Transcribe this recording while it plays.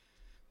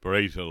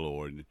Praise the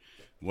Lord.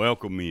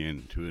 Welcome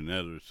in to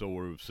another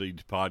Sower of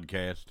Seeds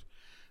podcast.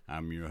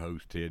 I'm your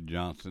host, Ted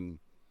Johnson.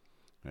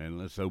 And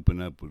let's open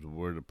up with a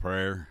word of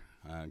prayer.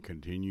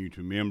 Continue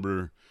to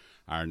remember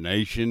our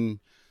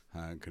nation.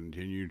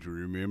 Continue to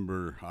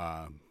remember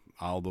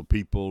all the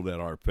people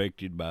that are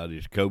affected by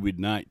this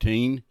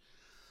COVID-19.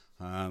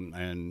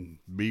 And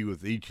be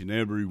with each and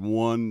every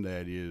one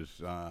that is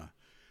that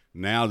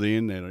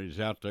is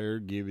out there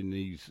giving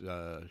these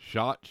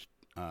shots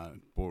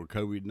for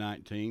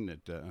COVID-19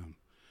 that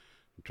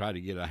try to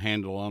get a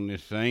handle on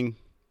this thing.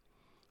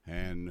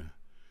 And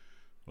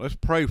let's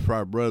pray for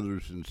our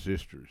brothers and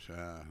sisters.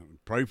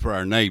 Pray for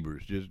our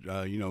neighbors. Just,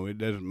 it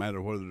doesn't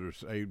matter whether they're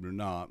saved or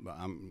not, but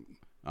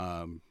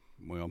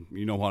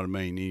you know what I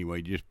mean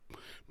anyway. Just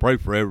pray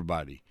for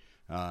everybody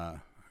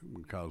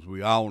because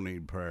we all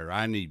need prayer.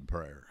 I need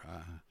prayer.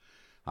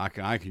 I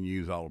can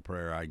use all the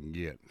prayer I can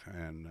get.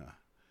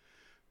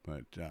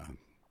 But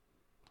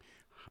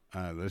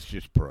let's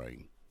just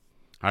pray.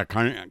 Our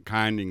kind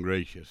and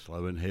gracious,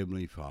 loving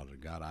Heavenly Father,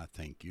 God, I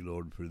thank you,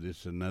 Lord, for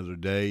this another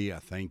day. I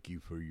thank you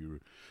for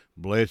your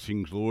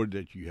blessings, Lord,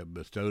 that you have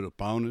bestowed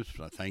upon us.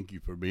 I thank you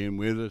for being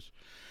with us,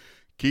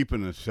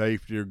 keeping us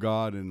safe, dear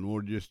God, and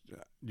Lord, just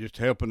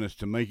helping us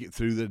to make it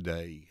through the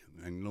day.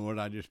 And Lord,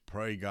 I just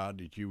pray, God,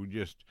 that you would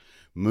just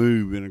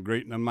move in a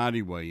great and a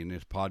mighty way in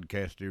this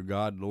podcast, dear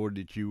God. Lord,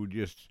 that you would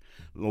you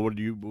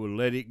will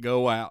let it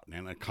go out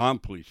and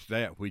accomplish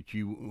that which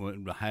you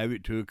would have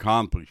it to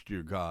accomplish,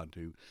 dear God,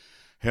 to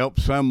help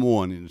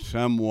someone in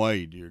some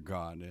way, dear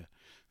God,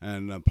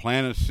 and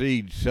plant a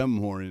seed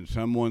somewhere in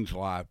someone's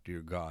life,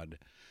 dear God.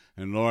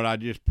 And Lord, I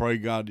just pray,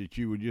 God, that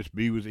you would just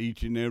be with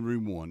each and every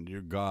one,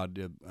 dear God,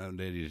 that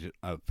is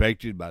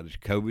affected by this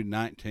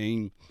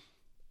COVID-19.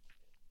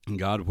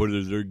 God,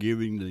 whether they're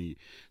giving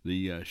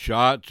the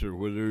shots or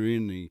whether they're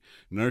in the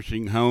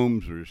nursing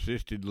homes or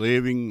assisted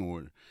living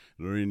or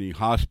they're in the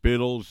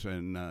hospitals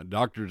and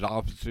doctors'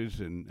 offices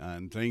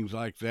and things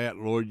like that,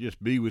 Lord,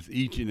 just be with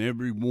each and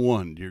every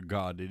one, dear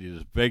God, that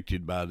is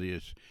affected by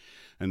this.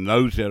 And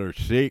those that are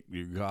sick,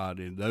 dear God,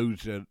 and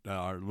those that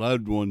are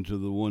loved ones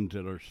of the ones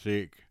that are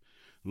sick,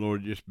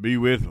 Lord, just be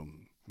with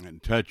them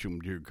and touch them,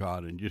 dear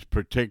God, and just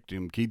protect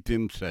them, keep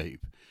them safe.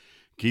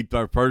 Keep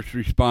our first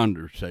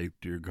responders safe,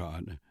 dear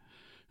God.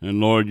 And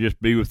Lord,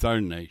 just be with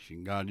our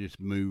nation. God, just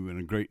move in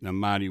a great and a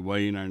mighty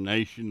way in our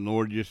nation.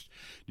 Lord, just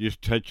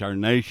touch our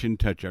nation,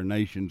 touch our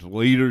nation's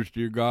leaders,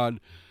 dear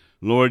God.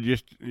 Lord,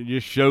 just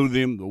show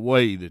them the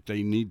way that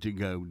they need to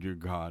go, dear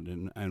God,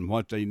 and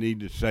what they need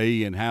to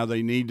say and how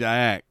they need to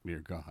act, dear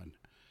God.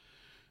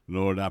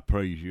 Lord, I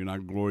praise you and I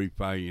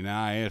glorify you. And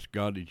I ask,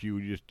 God, that you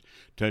would just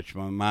touch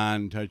my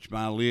mind, touch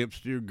my lips,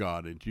 dear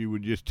God, that you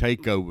would just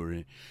take over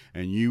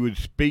and you would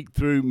speak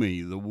through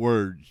me the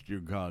words, dear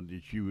God,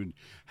 that you would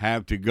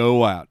have to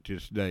go out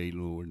this day,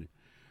 Lord.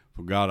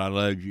 For God, I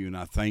love you and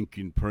I thank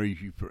you and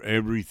praise you for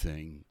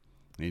everything.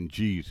 In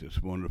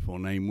Jesus' wonderful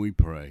name we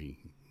pray.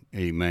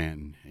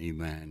 Amen.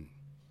 Amen.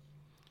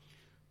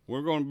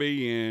 We're going to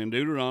be in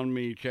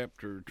Deuteronomy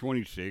chapter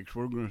 26.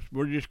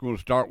 We're just going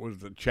to start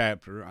with the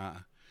chapter.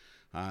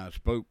 I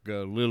spoke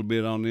a little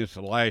bit on this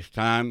the last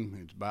time.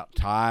 It's about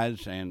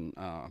tithes and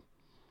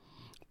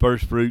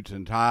first fruits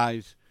and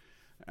tithes.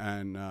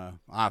 And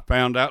I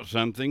found out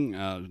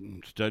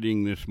something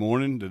studying this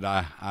morning that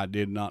I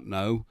did not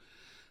know.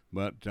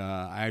 But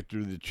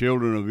after the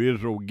children of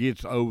Israel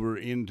gets over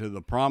into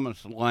the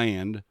promised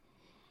land,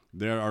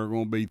 there are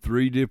going to be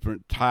 3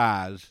 different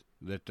tithes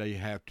that they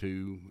have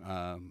to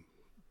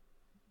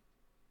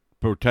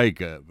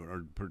partake of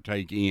or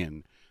partake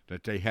in,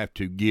 that they have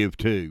to give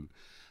to.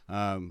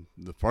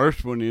 The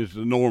first one is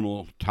the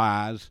normal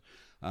tithes,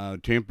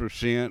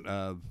 10%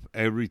 of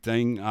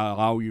everything,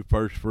 all your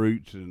first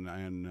fruits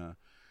and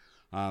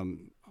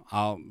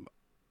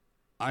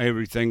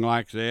everything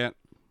like that.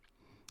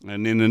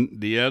 And then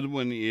the other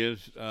one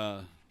is,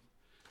 let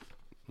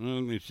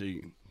me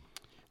see,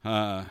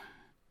 the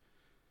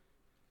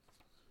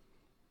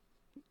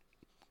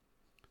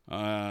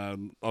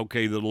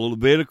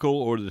Levitical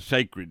or the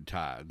sacred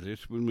tithe.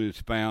 This one is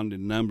found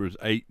in Numbers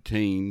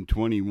 18,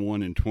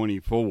 21, and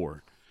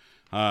 24.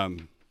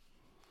 And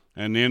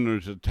then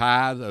there's a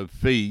tithe of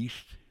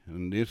feast,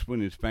 and this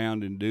one is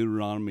found in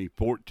Deuteronomy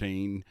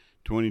 14,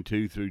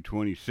 22 through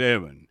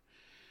 27.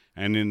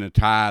 And then the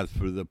tithe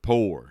for the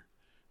poor.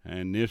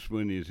 And this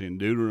one is in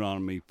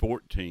Deuteronomy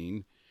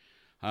 14,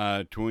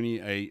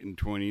 28 and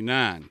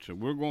 29. So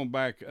we're going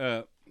back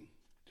up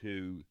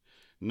to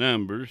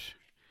Numbers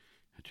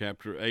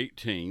chapter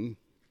 18,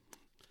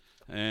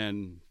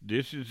 and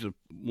this is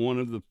one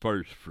of the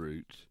first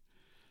fruits.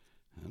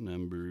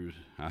 Numbers,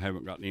 I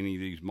haven't got any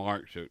of these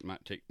marked, so it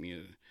might take me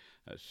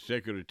a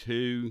second or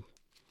two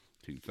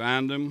to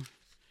find them.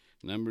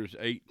 Numbers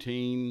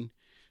 18,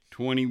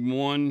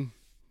 21.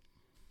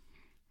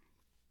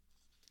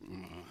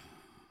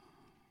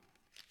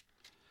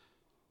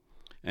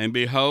 And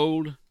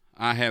behold,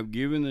 I have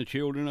given the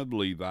children of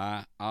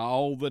Levi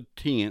all the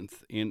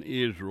 10th in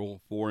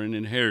Israel for an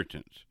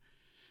inheritance,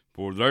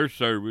 for their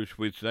service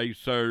which they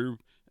serve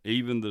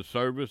even the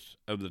service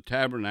of the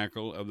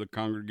tabernacle of the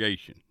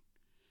congregation.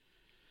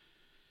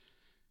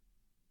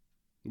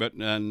 But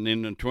in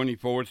the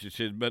 24th it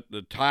says, but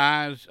the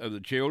tithes of the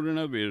children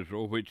of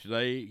Israel, which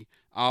they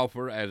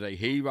offer as a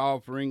heave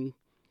offering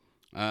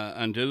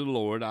unto the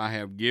Lord, I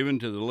have given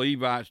to the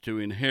Levites to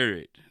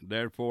inherit.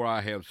 Therefore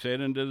I have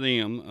said unto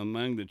them,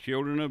 among the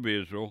children of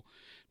Israel,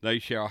 they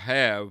shall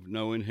have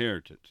no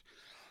inheritance.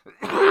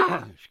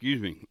 Excuse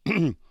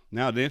me.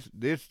 Now this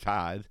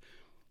tithe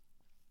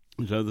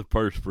is of the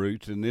first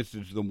fruits, and this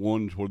is the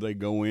ones where they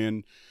go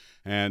in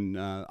and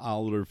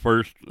all their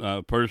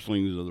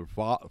firstlings of their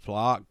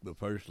flock, the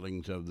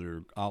firstlings of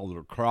all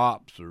their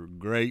crops, their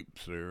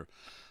grapes, their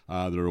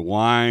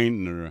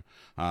wine, their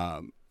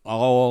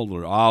all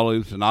their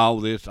olives, and all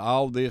this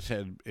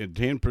has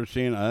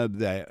 10% of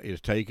that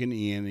is taken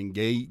in and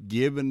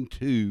given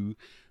to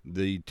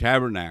the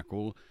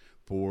tabernacle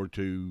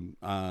to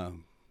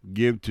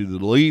give to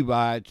the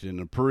Levites and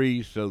the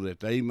priests, so that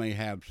they may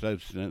have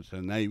sustenance,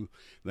 and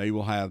they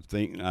will have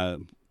things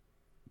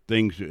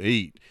to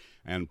eat.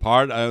 And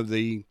part of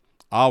the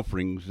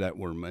offerings that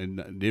were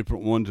made,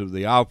 different ones of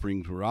the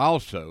offerings were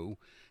also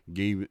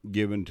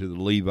given to the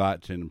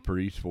Levites and the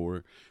priests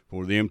for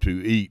them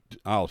to eat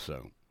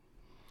also.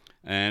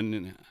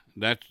 And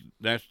that's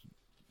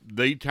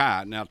the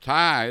tithe. Now,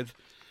 tithe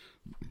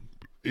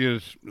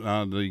is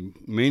the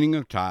meaning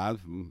of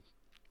tithe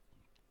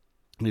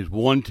is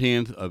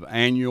 1/10 of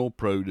annual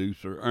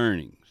produce or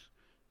earnings,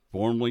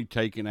 formerly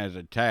taken as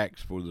a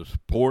tax for the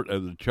support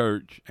of the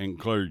church and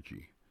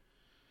clergy.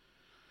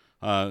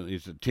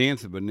 It's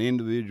 1/10 of an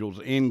individual's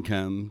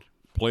income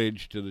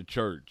pledged to the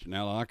church.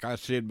 Now, like I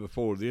said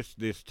before,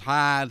 this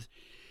tithe,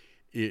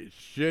 it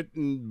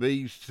shouldn't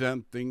be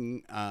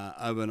something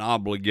of an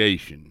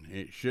obligation.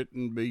 It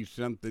shouldn't be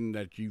something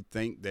that you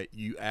think that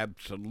you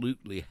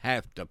absolutely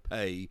have to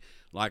pay,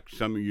 like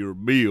some of your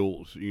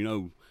bills. You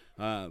know,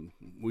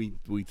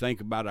 we think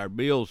about our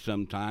bills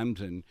sometimes,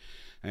 and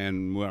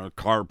our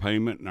car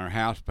payment and our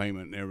house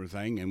payment and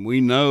everything, and we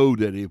know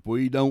that if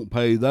we don't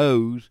pay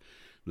those,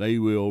 they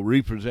will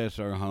repossess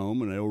our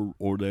home, and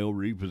they'll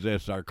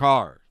repossess our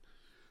cars.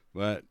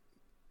 But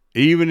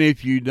even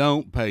if you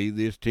don't pay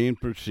this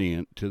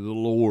 10% to the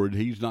Lord,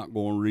 He's not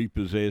going to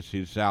repossess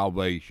His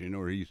salvation,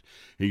 or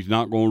He's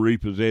not going to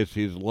repossess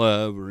His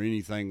love or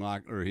anything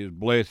or His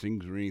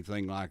blessings or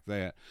anything like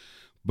that.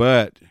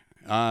 But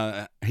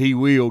He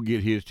will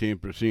get His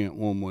 10%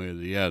 one way or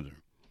the other.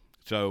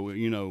 So,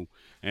 you know,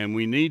 and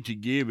we need to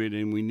give it,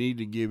 and we need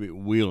to give it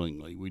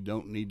willingly. We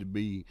don't need to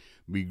be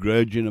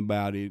begrudging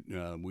about it.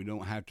 We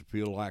don't have to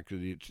feel like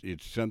that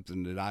it's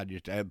something that I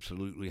just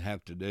absolutely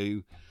have to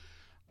do.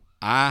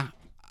 I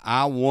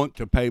want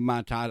to pay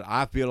my tithes.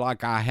 I feel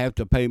like I have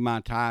to pay my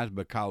tithes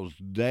because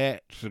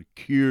that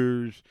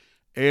secures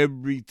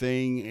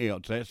everything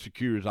else. That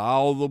secures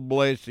all the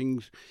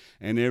blessings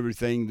and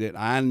everything that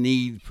I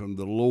need from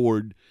the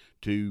Lord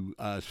to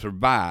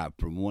survive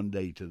from one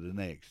day to the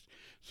next.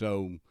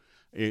 So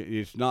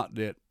it's not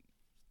that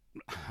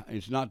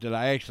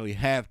I actually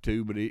have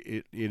to, but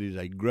it is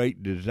a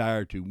great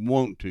desire to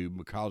want to,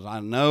 because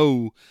I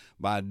know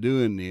by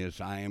doing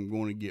this I am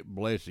going to get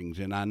blessings,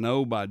 and I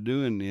know by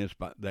doing this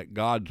that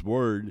God's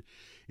word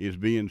is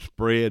being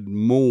spread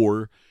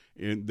more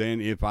than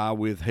if I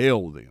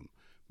withheld them.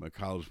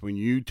 Because when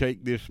you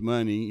take this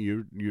money,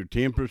 your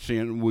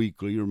 10%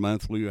 weekly or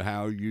monthly or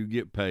however you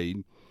get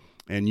paid,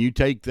 and you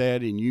take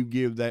that and you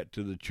give that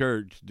to the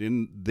church,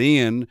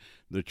 then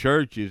the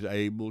church is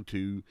able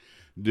to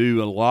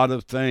do a lot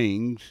of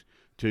things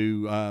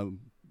to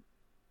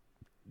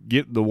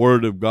get the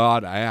word of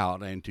God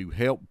out and to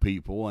help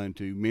people and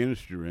to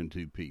minister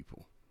unto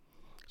people.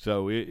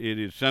 So it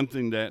is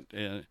something that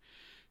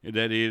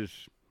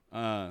is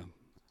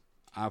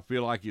I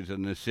feel like it's a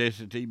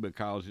necessity,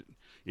 because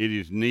it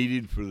is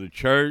needed for the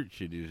church.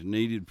 It is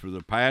needed for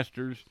the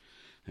pastors.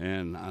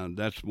 And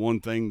that's one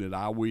thing that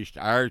I wished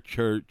our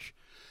church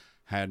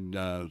had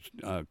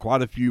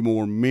quite a few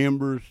more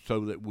members,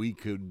 so that we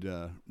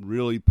could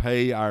really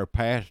pay our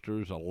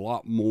pastors a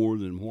lot more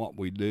than what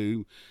we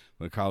do.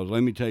 Because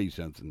let me tell you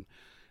something,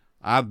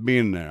 I've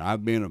been there.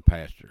 I've been a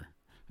pastor,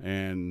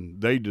 and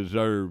they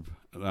deserve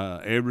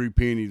every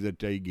penny that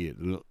they get.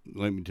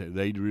 Let me tell you,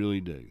 they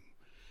really do.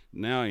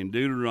 Now in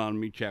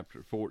Deuteronomy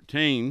chapter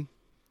 14,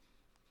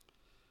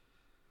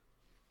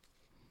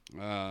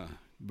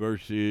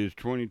 verses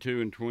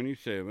 22 and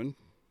 27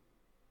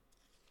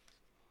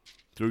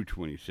 through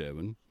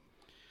 27,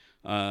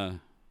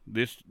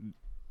 this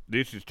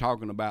is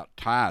talking about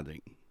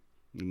tithing.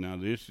 Now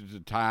this is the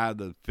tithe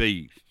of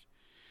feast.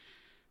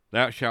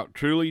 Thou shalt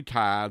truly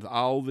tithe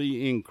all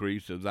the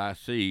increase of thy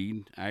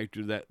seed,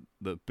 after that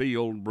the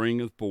field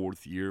bringeth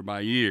forth year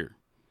by year.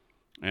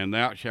 And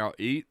thou shalt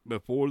eat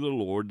before the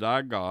Lord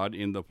thy God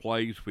in the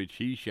place which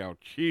He shall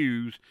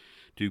choose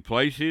to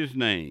place His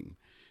name.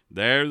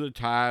 There the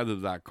tithe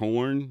of thy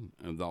corn,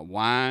 of thy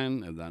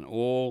wine, of thine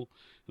oil,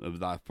 of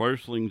thy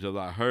firstlings of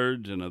thy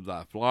herds and of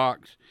thy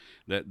flocks,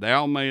 that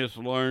thou mayest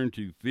learn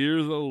to fear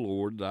the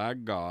Lord thy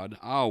God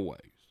always.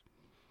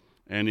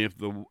 And if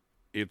the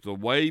if the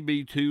way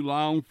be too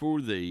long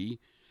for thee,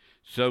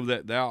 so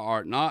that thou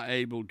art not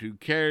able to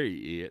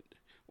carry it,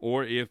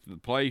 or if the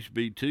place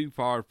be too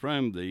far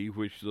from thee,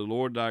 which the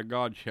Lord thy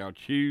God shall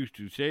choose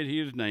to set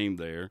his name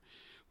there,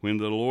 when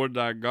the Lord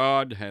thy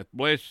God hath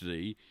blessed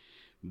thee,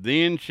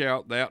 then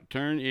shalt thou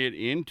turn it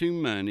into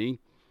money,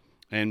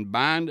 and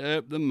bind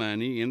up the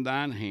money in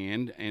thine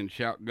hand, and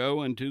shalt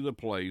go unto the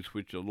place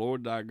which the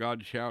Lord thy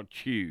God shall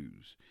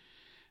choose.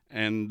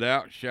 And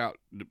thou shalt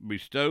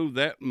bestow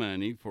that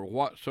money for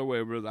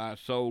whatsoever thy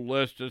soul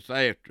lusteth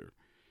after,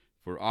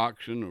 for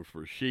oxen, or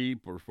for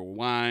sheep, or for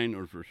wine,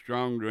 or for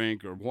strong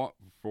drink, or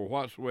for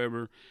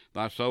whatsoever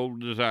thy soul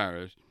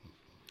desireth.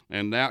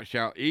 And thou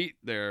shalt eat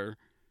there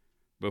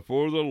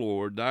before the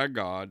Lord thy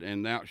God,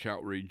 and thou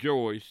shalt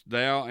rejoice,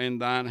 thou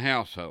and thine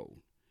household.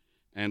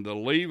 And the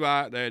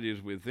Levite that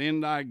is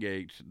within thy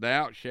gates,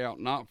 thou shalt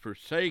not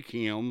forsake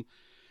him,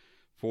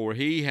 for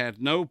he hath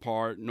no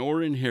part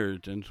nor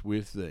inheritance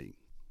with thee.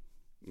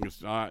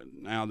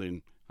 Now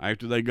then,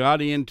 after they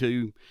got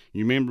into,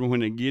 you remember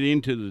when they get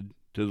into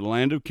the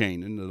land of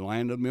Canaan, the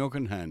land of milk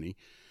and honey,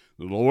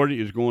 the Lord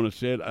is going to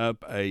set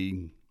up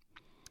a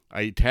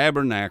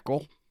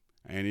tabernacle,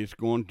 and it's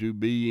going to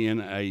be in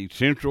a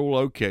central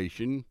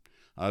location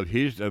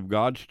of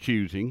God's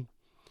choosing.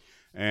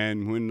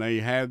 And when they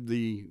have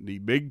the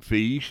big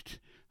feast,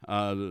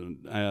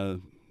 there's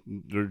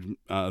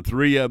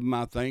 3 of them,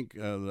 I think,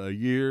 a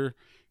year,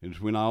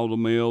 is when all the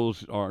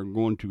males are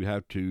going to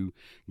have to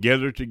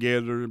gather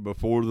together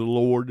before the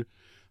Lord,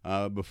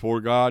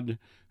 before God.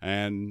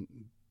 And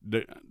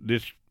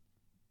this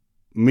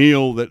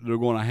meal that they're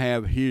going to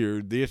have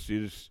here, this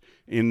is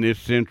in this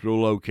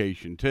central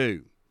location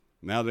too.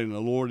 Now then,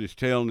 the Lord is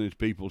telling his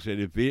people, said,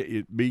 if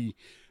you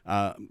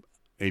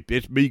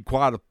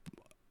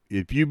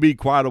be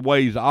quite a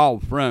ways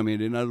off from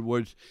it, in other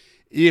words,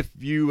 if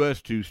you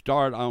was to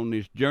start on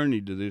this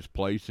journey to this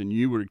place and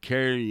you were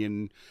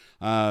carrying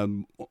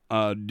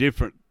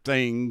different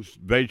things,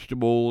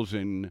 vegetables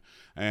and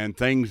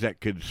things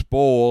that could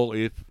spoil,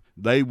 if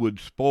they would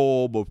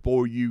spoil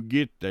before you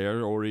get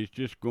there, or it's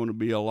just going to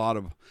be a lot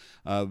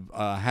of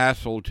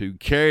hassle to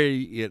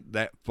carry it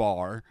that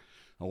far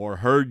or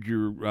herd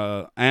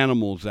your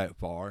animals that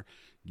far,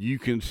 you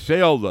can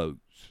sell those.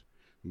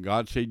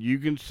 God said you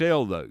can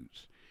sell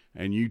those.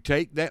 And you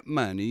take that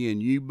money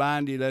and you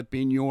bind it up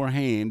in your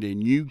hand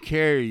and you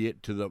carry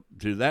it to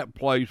that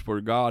place where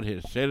God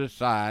has set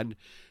aside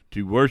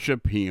to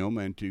worship him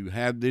and to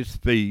have this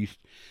feast.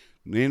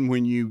 And then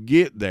when you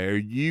get there,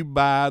 you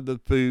buy the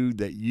food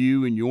that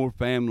you and your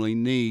family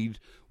needs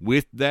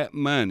with that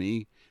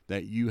money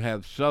that you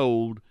have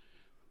sold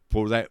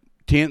for that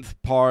 10th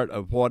part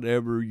of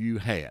whatever you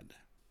had.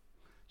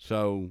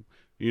 So,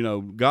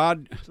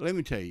 God, let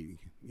me tell you,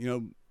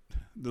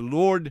 the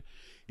Lord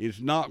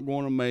is not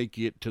going to make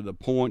it to the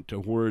point to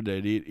where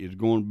that it is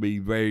going to be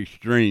very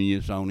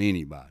strenuous on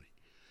anybody.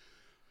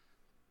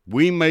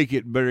 We make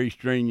it very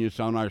strenuous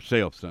on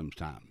ourselves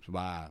sometimes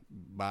by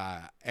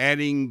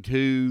adding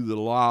to the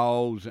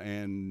laws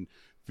and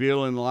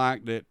feeling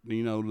like that,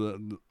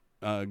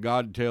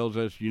 God tells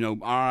us, all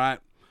right,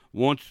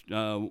 once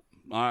a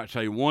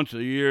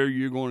year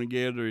you're going to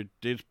gather at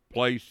this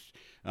place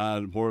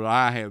where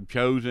I have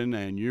chosen,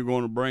 and you're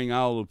going to bring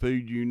all the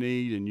food you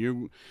need,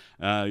 and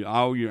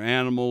all your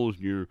animals,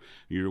 your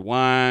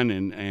wine,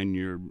 and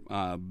your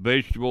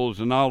vegetables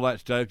and all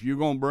that stuff. You're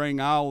going to bring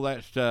all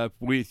that stuff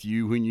with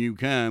you when you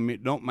come.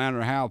 It don't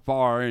matter how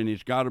far, and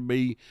it's got to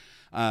be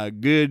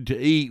good to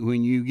eat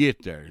when you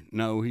get there.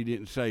 No, he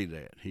didn't say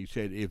that. He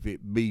said if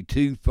it be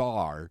too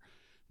far,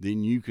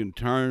 then you can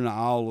turn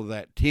all of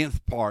that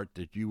 10th part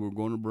that you were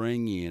going to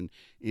bring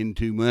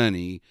into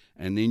money,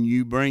 and then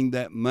you bring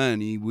that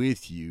money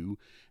with you,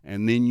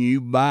 and then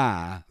you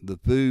buy the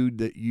food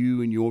that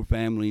you and your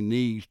family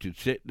needs to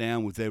sit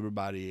down with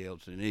everybody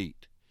else and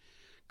eat.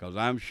 Because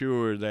I'm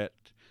sure that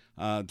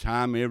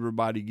time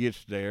everybody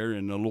gets there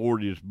and the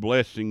Lord is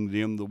blessing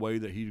them the way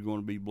that he's going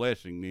to be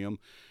blessing them,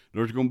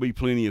 there's going to be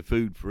plenty of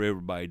food for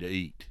everybody to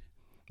eat.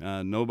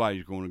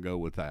 Nobody's going to go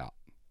without.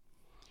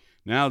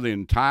 Now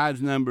then, tithe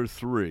number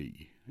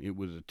 3. It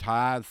was a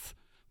tithe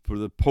for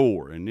the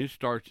poor. And this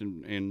starts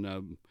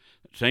in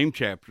same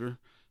chapter,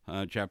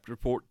 chapter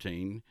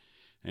 14,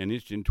 and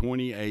it's in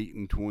 28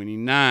 and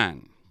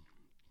 29.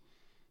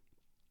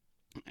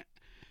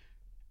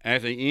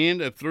 At the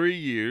end of 3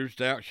 years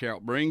thou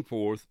shalt bring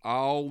forth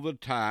all the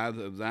tithe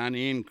of thine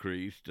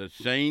increase the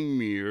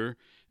same year,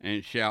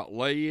 and shalt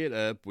lay it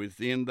up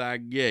within thy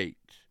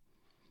gates.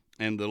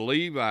 And the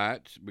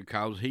Levites,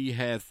 because he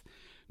hath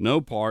no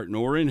part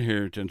nor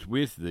inheritance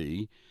with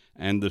thee,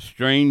 and the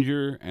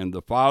stranger, and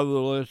the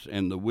fatherless,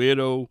 and the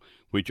widow,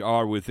 which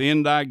are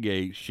within thy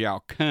gates,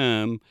 shall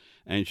come,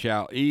 and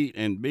shall eat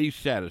and be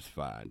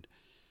satisfied,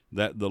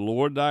 that the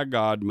Lord thy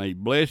God may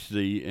bless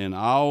thee in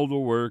all the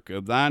work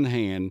of thine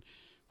hand,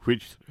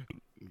 which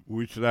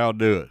thou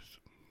doest.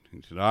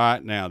 He said, all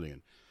right, now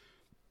then,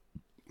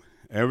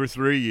 every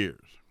 3 years,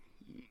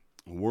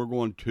 we're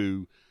going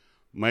to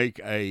make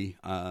a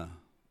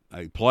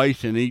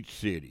place in each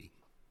city.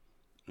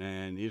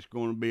 and it's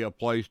going to be a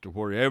place to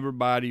where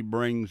everybody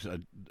brings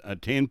a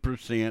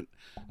 10%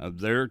 of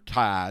their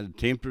tithe,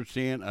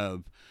 10%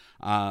 of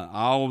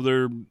all of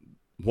their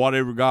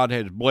whatever God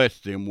has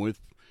blessed them with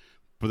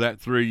for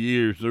that 3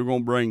 years. They're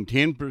going to bring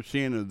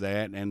 10% of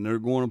that, and they're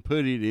going to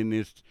put it in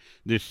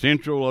this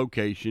central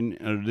location,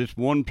 or this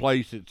one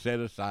place that's set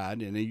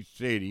aside in each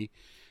city.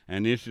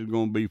 And this is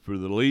going to be for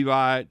the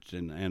Levites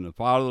and the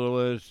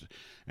fatherless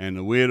and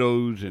the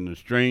widows and the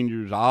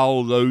strangers,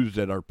 all those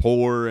that are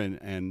poor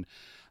and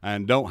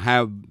don't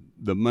have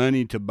the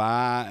money to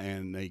buy,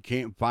 and they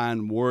can't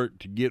find work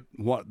to get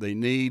what they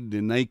need.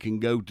 Then they can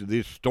go to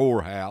this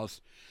storehouse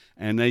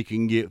and they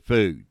can get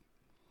food.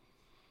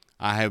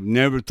 I have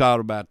never thought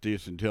about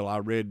this until I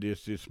read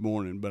this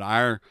morning, but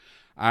our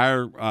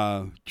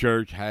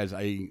church has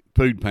a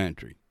food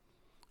pantry,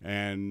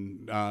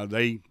 and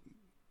they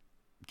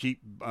keep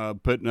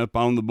putting up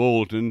on the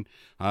bulletin,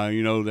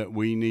 that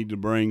we need to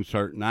bring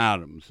certain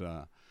items.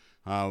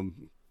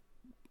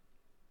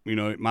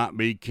 It might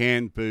be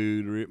canned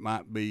food, or it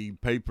might be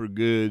paper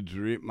goods,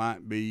 or it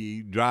might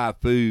be dry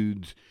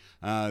foods,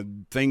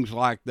 things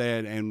like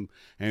that. And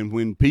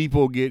when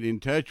people get in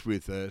touch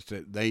with us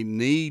that they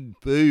need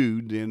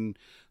food, then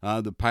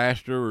the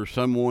pastor or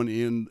someone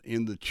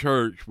in the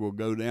church will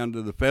go down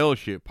to the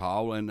fellowship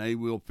hall, and they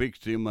will fix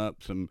them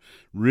up some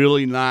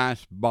really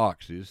nice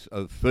boxes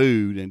of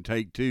food and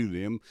take to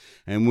them.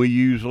 And we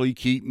usually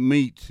keep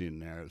meats in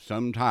there of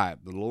some type.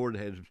 The Lord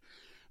has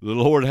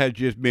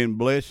just been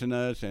blessing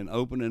us and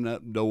opening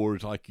up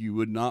doors like you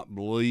would not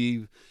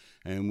believe.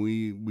 And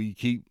we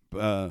keep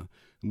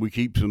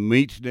some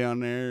meats down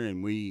there,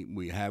 and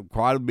we have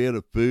quite a bit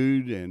of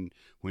food. And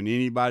when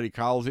anybody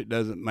calls, it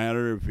doesn't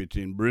matter if it's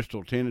in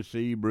Bristol,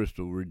 Tennessee,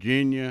 Bristol,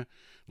 Virginia,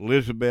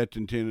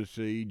 Elizabethton,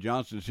 Tennessee,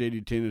 Johnson City,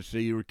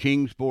 Tennessee, or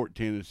Kingsport,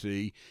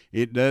 Tennessee.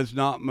 It does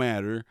not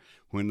matter.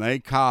 When they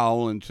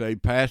call and say,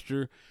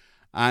 Pastor,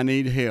 I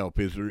need help.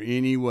 Is there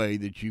any way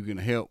that you can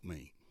help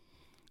me?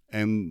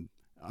 And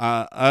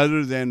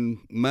other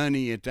than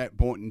money at that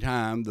point in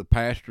time, the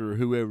pastor or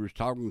whoever's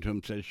talking to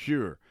them says,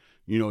 sure,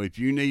 if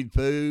you need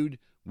food,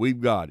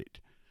 we've got it.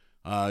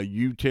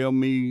 You tell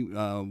me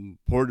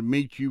where to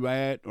meet you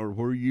at, or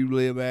where you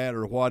live at,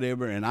 or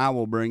whatever, and I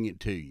will bring it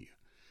to you.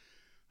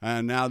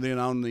 And now then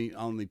on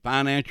the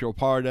financial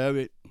part of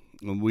it,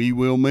 we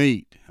will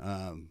meet.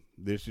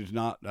 This is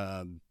not,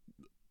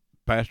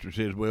 pastor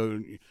says,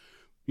 well,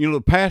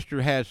 the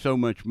pastor has so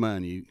much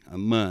money a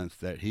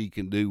month that he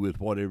can do with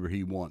whatever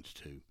he wants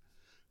to.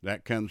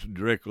 That comes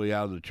directly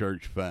out of the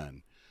church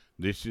fund.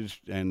 That's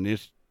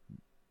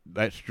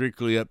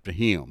strictly up to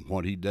him,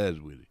 what he does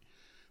with it.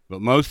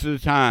 But most of the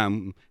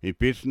time,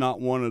 if it's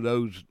not one of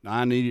those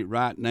I need it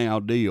right now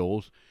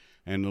deals,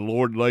 and the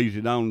Lord lays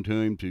it on to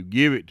him to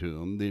give it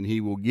to him, then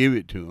he will give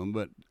it to him.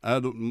 But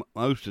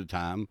most of the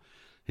time,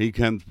 he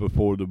comes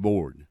before the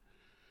board.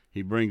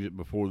 He brings it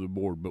before the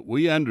board. But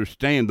we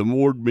understand, the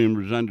board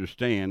members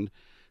understand,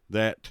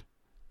 that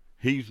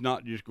he's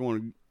not just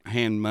going to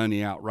hand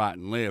money out right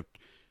and left.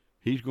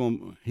 He's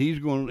one of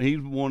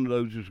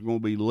those that's going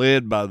to be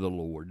led by the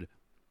Lord,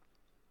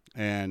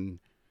 and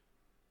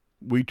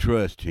we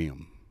trust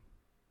him.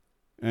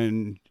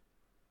 And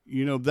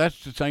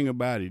that's the thing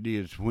about it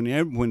is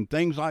when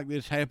things like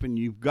this happen,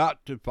 you've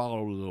got to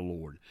follow the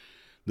Lord.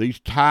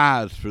 These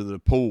tithes for the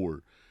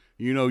poor.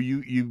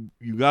 You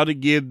got to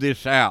give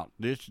this out.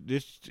 This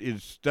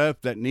is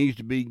stuff that needs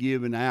to be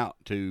given out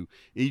to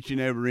each and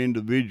every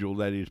individual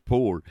that is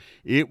poor.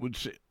 It would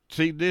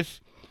see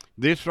this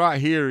right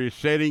here is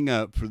setting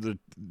up for the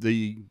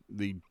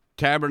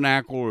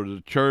tabernacle or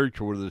the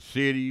church or the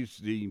cities,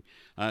 the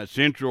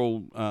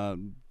central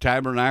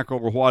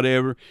tabernacle or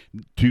whatever,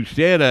 to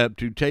set up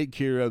to take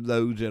care of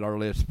those that are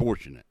less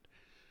fortunate.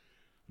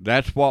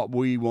 That's what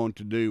we want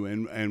to do,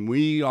 and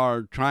we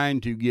are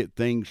trying to get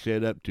things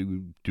set up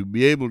to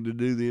be able to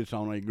do this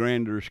on a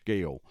grander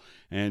scale.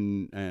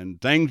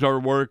 And things are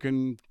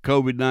working.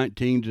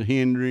 COVID-19's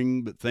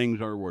hindering, but things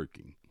are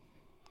working.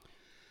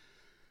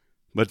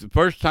 But the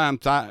first time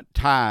tithe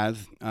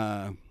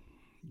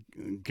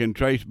can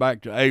trace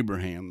back to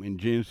Abraham in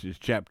Genesis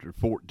chapter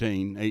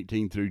 14,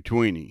 18 through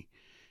 20.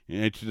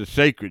 And it's the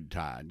sacred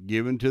tithe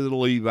given to the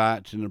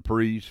Levites and the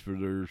priests for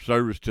their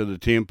service to the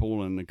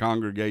temple and the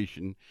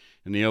congregation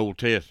in the Old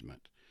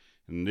Testament.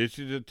 And this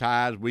is a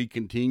tithe we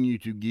continue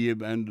to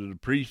give under the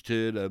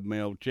priesthood of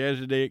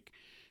Melchizedek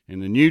in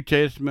the New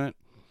Testament.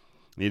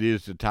 It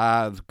is the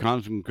tithe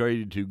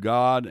consecrated to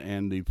God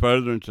and the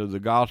furtherance of the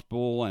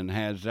gospel, and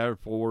has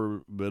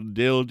therefore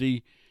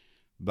validity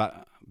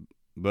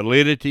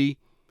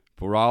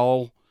for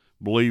all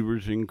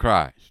believers in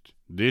Christ.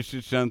 This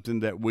is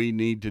something that we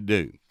need to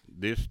do.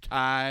 This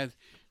tithe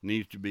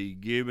needs to be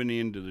given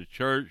into the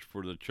church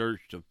for the church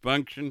to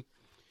function.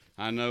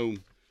 I know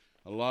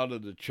a lot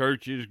of the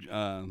churches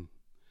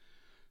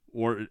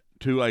were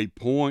to a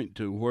point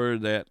to where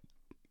that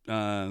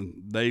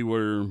they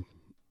were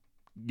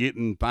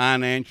getting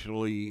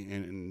financially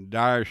in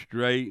dire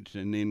straits,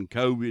 and then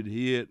COVID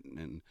hit,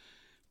 and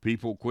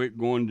people quit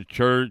going to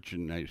church,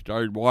 and they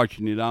started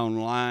watching it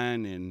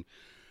online, and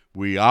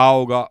we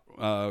all got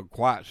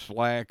quite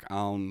slack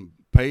on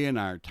paying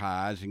our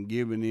tithes and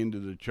giving into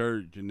the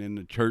church, and then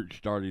the church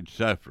started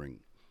suffering.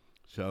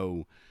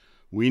 So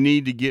we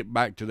need to get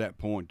back to that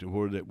point to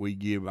where that we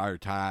give our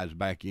tithes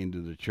back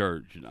into the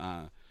church.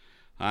 And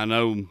I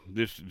know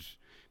this is,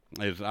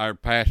 as our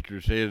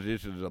pastor says,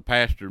 this is a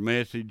pastor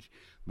message,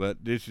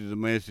 but this is a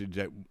message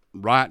that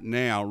right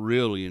now,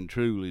 really and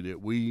truly,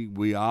 that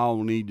we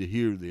all need to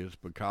hear this,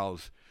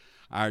 because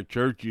our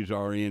churches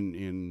are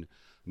in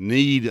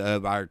need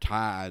of our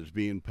tithes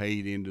being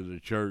paid into the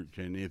church.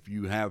 And if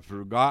you have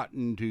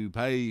forgotten to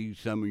pay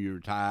some of your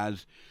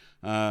tithes,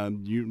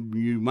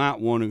 you might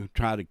want to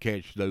try to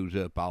catch those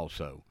up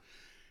also.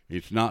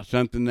 It's not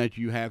something that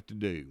you have to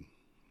do.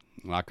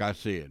 Like I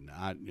said,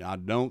 I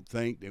don't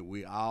think that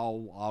we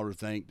all ought to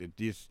think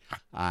that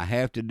I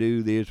have to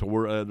do this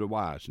or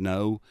otherwise.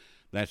 No,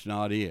 that's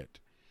not it.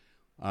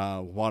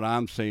 What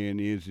I'm saying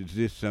is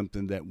this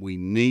something that we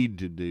need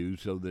to do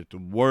so that the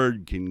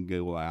word can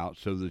go out,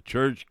 so the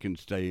church can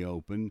stay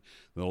open,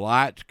 the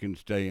lights can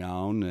stay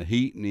on, the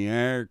heat and the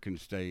air can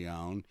stay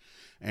on,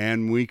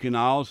 and we can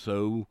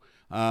also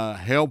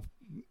help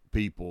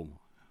people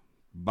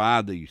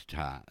buy these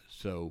tithes.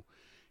 So,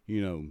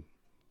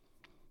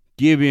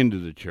 give into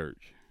the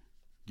church.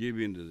 Give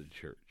into the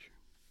church.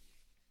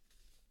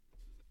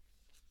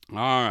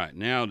 All right,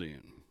 now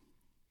then.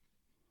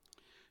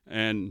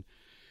 And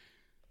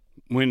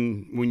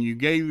when you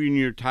gave in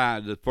your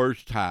tithe, the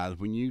first tithe,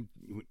 when you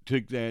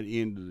took that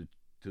into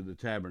the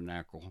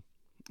tabernacle,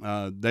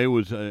 there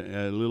was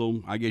a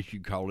little, I guess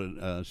you'd call it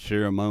a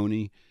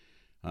ceremony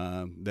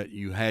that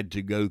you had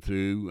to go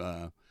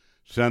through,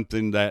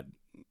 something that,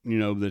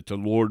 that the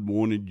Lord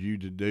wanted you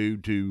to do,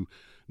 to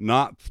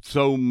not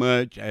so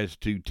much as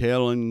to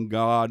telling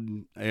God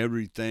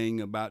everything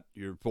about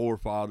your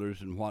forefathers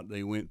and what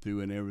they went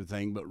through and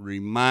everything, but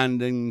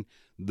reminding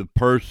the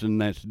person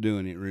that's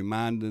doing it,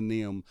 reminding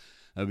them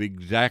of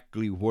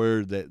exactly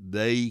where that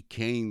they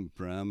came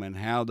from and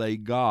how they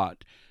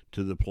got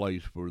to the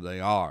place where they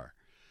are.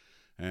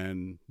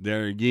 And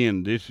there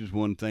again, this is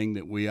one thing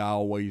that we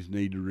always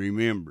need to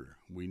remember.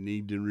 We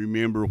need to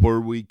remember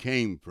where we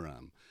came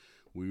from.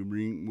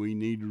 We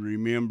need to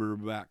remember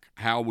about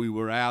how we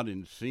were out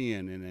in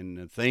sin, and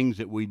the things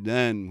that we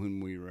done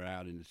when we were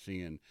out in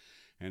sin,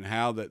 and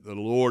how that the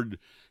Lord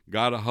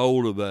got a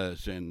hold of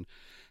us, and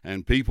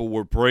people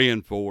were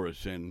praying for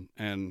us,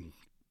 and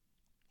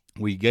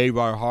we gave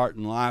our heart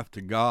and life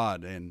to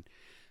God,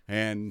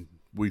 and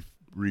we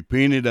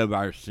repented of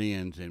our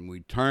sins, and we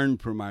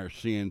turned from our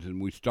sins,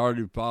 and we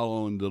started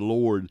following the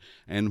Lord,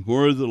 and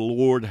where the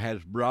Lord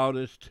has brought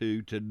us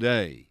to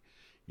today.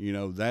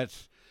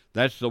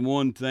 That's the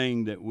one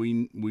thing that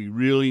we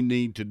really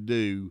need to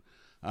do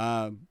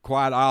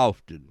quite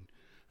often.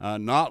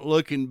 Not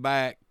looking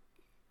back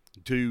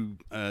to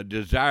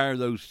desire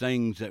those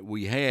things that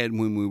we had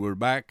when we were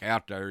back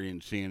out there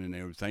in sin and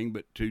everything,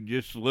 but to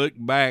just look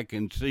back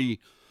and see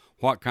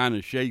what kind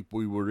of shape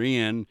we were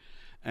in,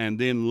 and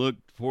then look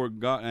for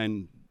God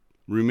and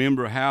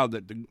remember how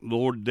that the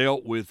Lord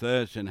dealt with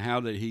us, and how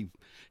that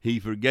He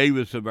forgave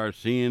us of our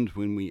sins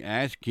when we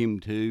asked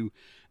Him to,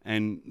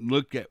 and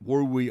look at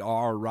where we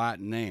are right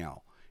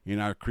now in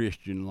our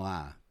Christian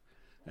life.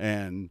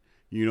 And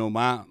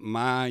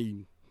my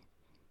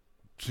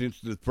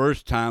since the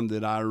first time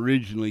that I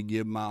originally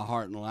gave my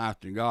heart and life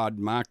to God,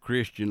 my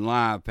Christian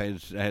life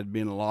has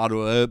been a lot of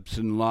ups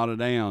and a lot of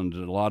downs,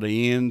 a lot of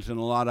ins and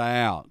a lot of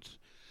outs.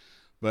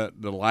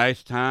 But the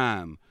last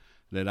time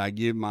that I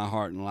give my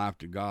heart and life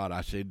to God,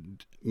 I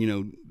said,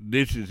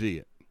 this is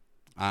it.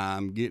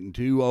 I'm getting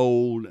too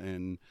old,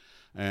 and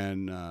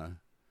I'm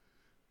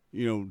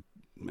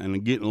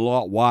getting a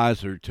lot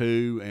wiser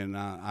too, and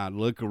I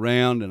look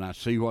around and I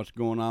see what's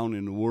going on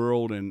in the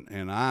world,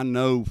 and I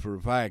know for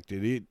a fact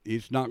that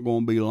it's not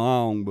going to be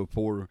long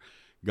before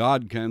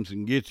God comes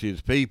and gets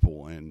His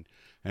people,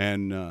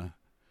 and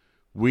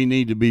we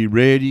need to be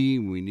ready.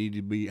 We need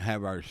to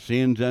have our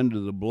sins under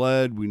the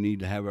blood. We need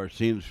to have our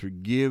sins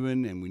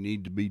forgiven, and we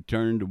need to be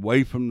turned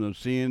away from those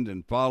sins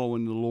and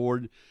following the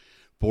Lord.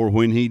 For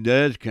when He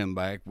does come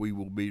back, we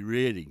will be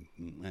ready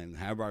and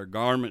have our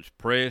garments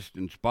pressed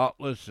and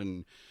spotless.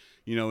 And,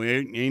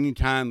 any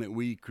time that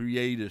we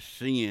create a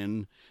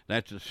sin,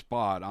 that's a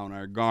spot on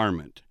our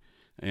garment.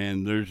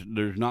 And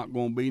there's not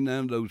going to be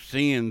none of those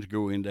sins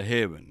go into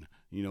heaven.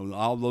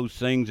 All those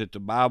things that the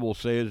Bible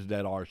says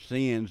that are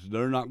sins,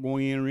 they're not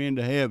going to enter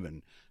into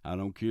heaven. I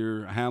don't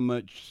care how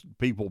much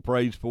people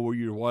praise for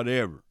you or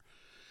whatever.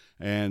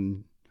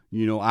 And,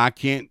 I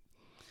can't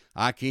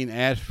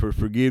ask for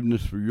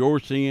forgiveness for your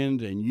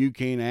sins, and you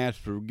can't ask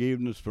for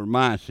forgiveness for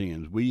my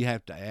sins. We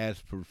have to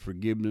ask for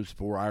forgiveness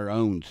for our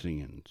own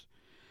sins.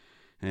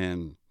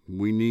 And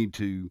we need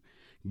to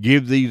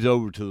give these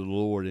over to the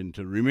Lord, and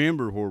to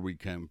remember where we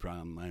come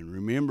from, and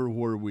remember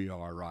where we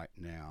are right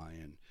now.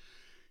 And,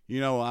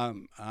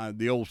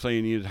 the old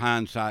saying is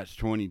hindsight's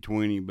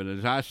 20/20, but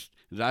as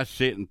I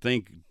sit and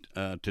think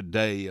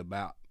today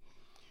about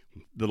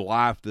the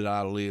life that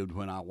I lived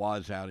when I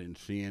was out in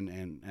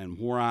sin, and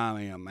where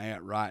I am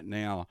at right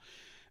now,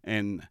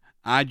 and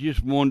I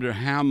just wonder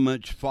how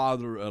much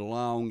farther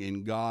along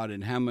in God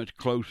and how much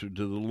closer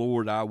to the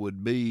Lord I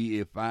would be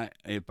if I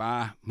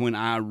when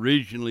I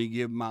originally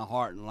give my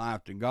heart and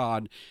life to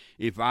God,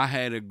 if I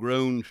had a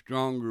grown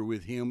stronger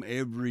with Him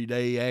every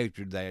day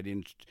after that,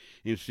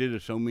 instead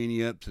of so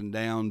many ups and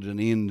downs and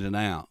ins and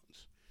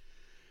outs.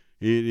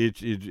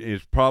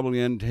 It's probably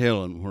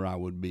untelling where I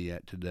would be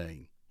at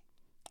today.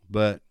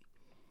 But,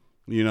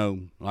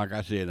 like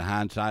I said,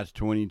 hindsight's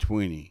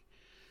 20/20.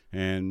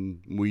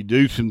 And we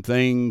do some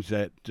things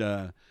that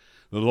the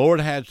Lord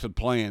had some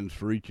plans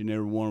for each and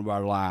every one of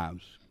our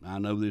lives. I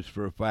know this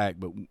for a fact,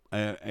 but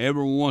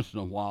every once in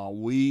a while,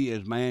 we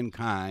as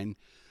mankind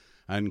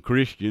and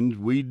Christians,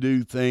 we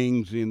do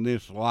things in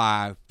this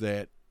life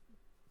that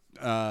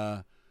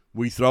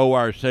we throw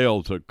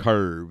ourselves a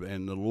curve,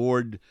 and the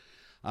Lord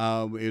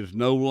is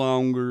no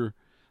longer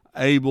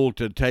able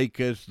to take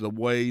us the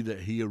way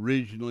that He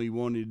originally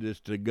wanted us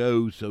to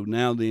go, so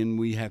now then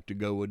we have to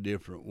go a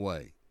different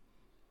way.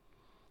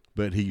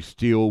 But He's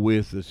still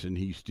with us, and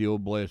He's still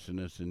blessing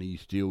us, and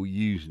He's still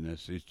using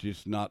us. It's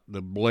just not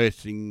the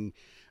blessing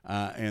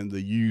and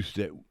the use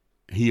that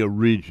He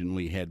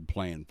originally had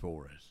planned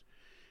for us.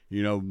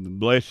 The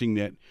blessing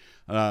that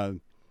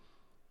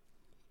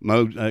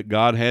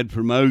God had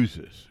for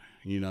Moses.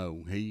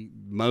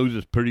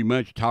 Moses pretty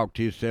much talked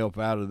himself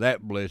out of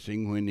that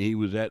blessing when he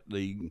was at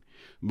the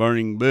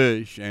burning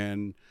bush,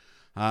 and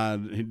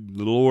the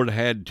Lord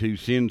had to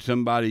send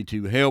somebody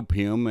to help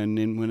him, and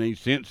then when He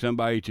sent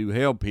somebody to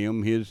help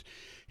him, his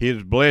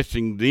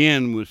blessing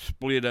then was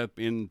split up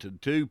into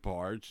two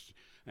parts,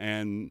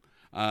 and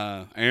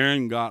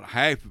Aaron got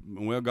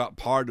got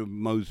part of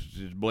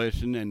Moses'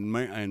 blessing, and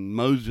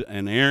Moses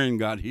and Aaron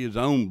got his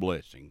own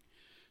blessing.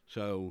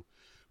 So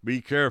be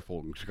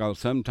careful, because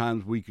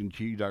sometimes we can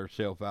cheat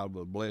ourselves out of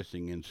a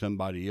blessing, and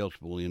somebody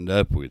else will end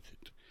up with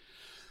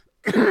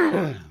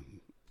it.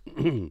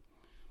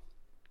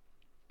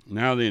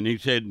 Now then, he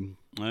said,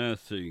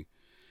 let's see,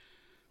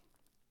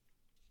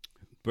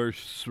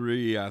 verse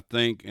 3, I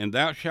think, and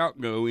thou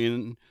shalt go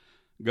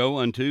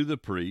unto the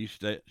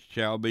priest that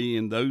shall be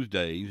in those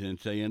days, and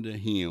say unto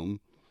him,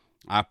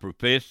 I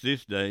profess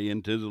this day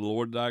unto the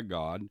Lord thy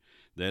God,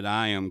 that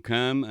I am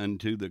come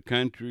unto the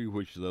country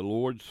which the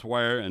Lord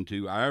sware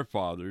unto our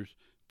fathers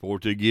for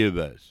to give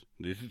us.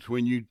 This is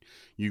when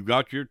you've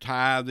got your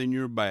tithe in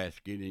your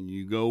basket, and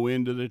you go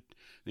into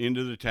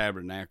the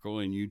tabernacle,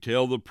 and you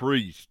tell the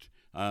priest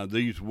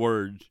these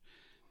words,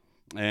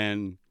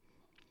 and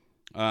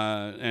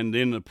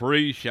then the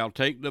priest shall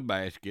take the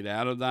basket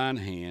out of thine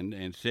hand,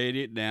 and set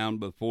it down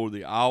before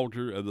the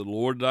altar of the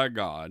Lord thy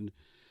God,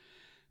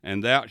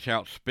 and thou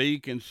shalt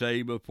speak and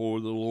say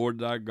before the Lord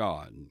thy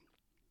God,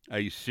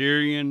 a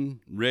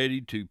Syrian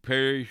ready to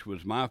perish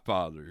was my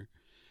father,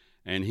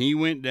 and he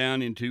went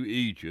down into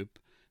Egypt,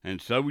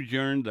 and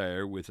sojourned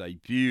there with a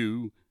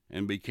few,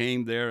 and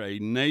became there a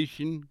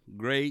nation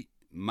great,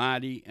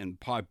 mighty, and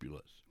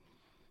populous.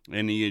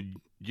 And the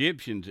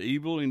Egyptians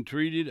evil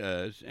entreated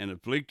us, and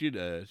afflicted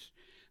us,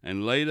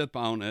 and laid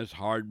upon us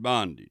hard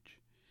bondage.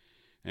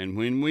 And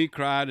when we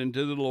cried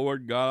unto the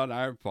Lord God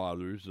our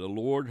fathers, the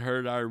Lord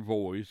heard our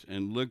voice,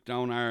 and looked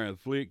on our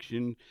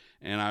affliction,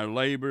 and our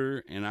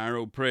labor, and our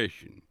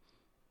oppression.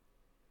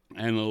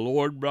 And the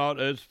Lord brought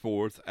us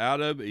forth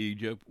out of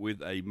Egypt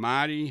with a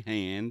mighty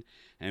hand,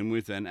 and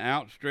with an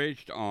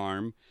outstretched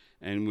arm,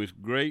 and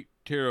with great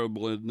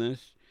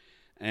terribleness,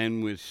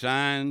 and with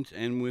signs,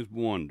 and with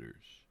wonders.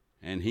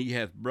 And He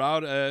hath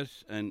brought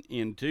us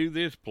into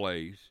this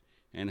place,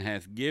 and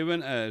hath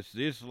given us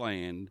this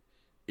land,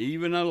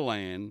 even a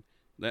land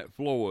that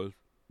floweth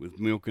with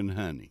milk and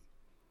honey.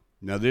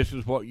 Now this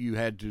is what you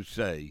had to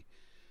say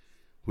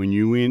when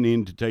you went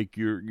in to take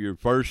your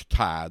first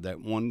tithe,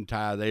 that one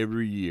tithe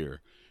every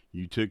year.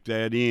 You took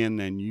that in,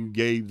 and you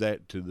gave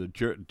that to the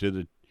church,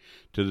 to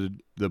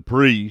the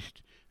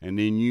priest, and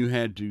then you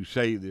had to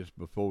say this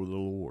before the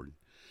Lord.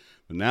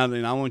 But now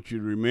then, I want you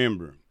to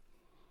remember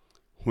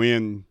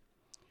when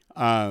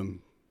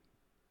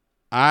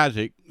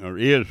Isaac, or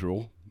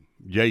Israel,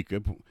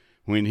 Jacob,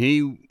 when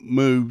he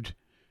moved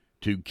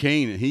to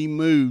Canaan, he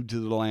moved to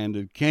the land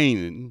of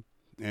Canaan,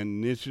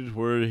 and this is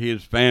where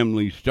his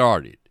family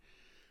started.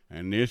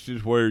 And this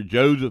is where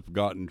Joseph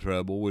got in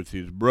trouble with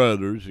his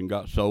brothers and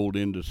got sold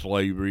into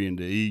slavery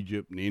into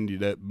Egypt, and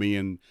ended up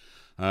being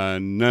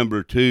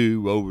number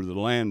 2 over the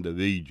land of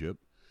Egypt.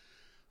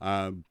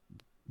 That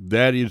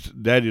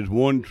is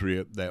one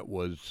trip that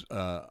was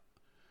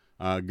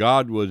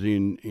God was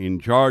in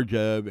charge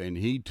of, and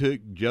He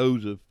took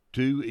Joseph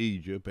to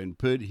Egypt and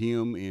put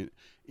him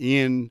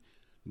in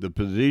the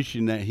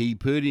position that He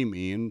put him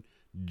in,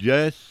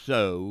 just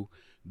so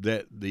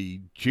that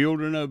the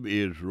children of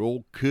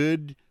Israel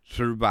could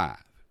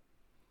survive.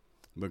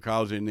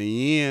 Because in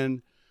the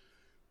end,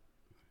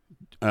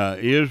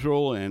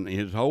 Israel and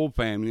his whole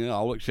family,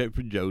 all except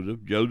for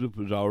Joseph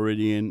was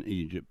already in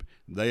Egypt,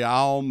 they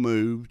all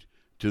moved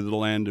to the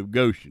land of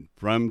Goshen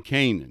from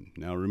Canaan.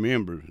 Now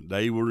remember,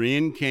 they were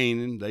in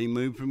Canaan. They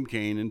moved from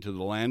Canaan to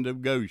the land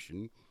of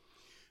Goshen,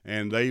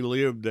 and they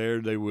lived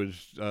there. There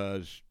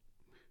was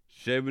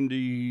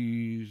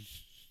 70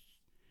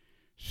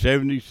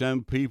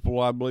 some people,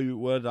 I believe it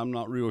was. I'm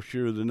not real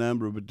sure of the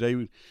number, but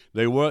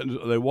there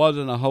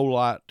wasn't a whole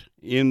lot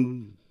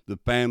in the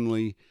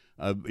family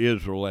of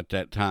Israel at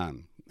that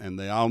time, and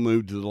they all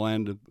moved to the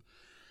land of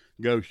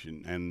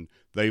Goshen, and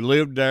they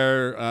lived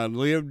there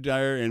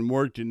and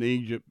worked in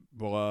Egypt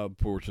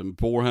for some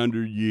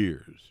 400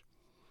 years,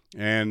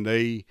 and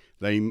they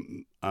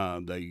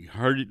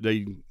heard it.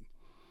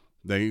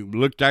 They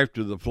looked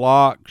after the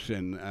flocks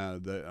and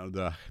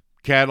the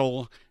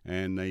cattle,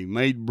 and they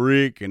made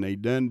brick, and they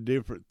done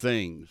different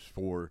things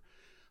for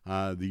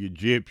the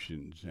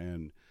Egyptians.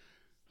 And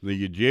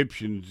the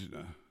Egyptians,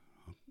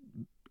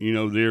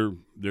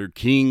 their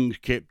kings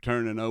kept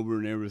turning over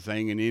and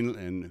everything,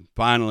 and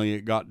finally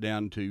it got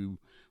down to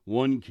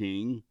one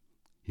king.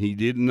 He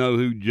didn't know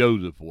who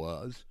Joseph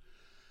was,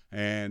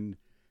 and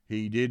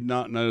he did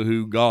not know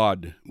who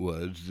God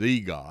was,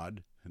 the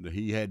God.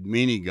 He had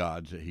many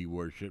gods that he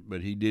worshiped,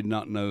 but he did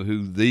not know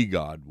who the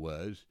God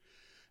was.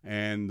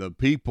 And the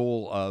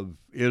people of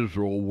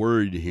Israel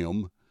worried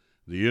him.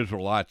 The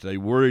Israelites, they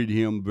worried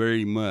him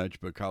very much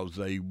because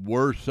they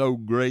were so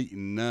great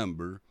in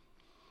number.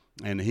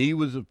 And he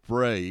was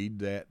afraid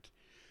that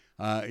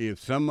if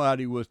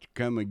somebody was to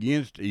come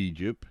against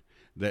Egypt,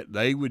 that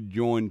they would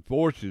join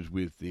forces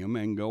with them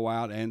and go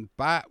out and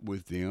fight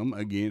with them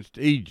against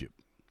Egypt.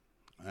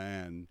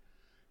 And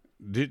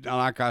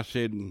like I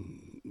said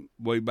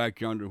way back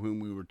yonder when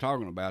we were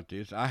talking about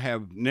this, I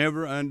have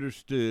never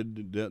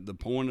understood the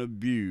point of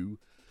view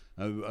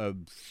of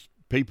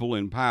people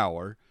in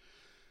power,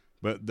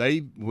 but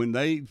when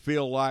they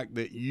feel like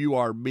that you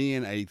are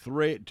being a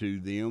threat to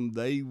them,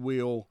 they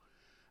will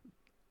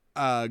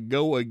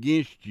go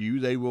against you.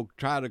 They will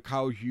try to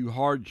cause you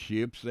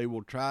hardships. They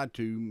will try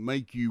to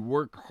make you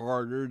work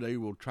harder. They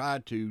will try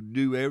to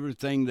do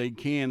everything they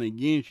can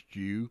against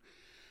you.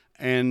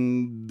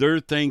 And their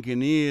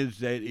thinking is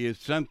that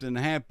if something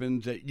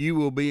happens, that you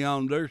will be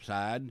on their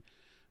side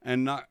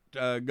and not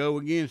go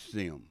against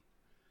them.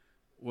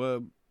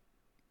 Well,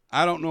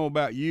 I don't know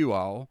about you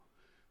all,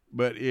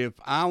 but if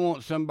I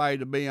want somebody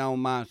to be on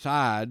my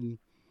side,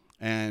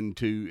 and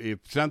if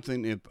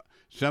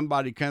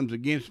somebody comes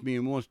against me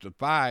and wants to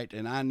fight,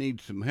 and I need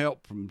some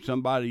help from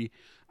somebody,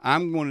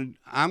 I'm going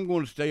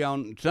to stay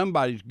on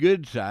somebody's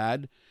good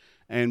side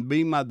and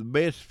be the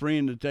best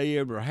friend that they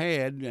ever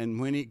had. And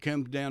when it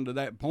comes down to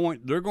that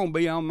point, they're going to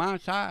be on my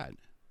side.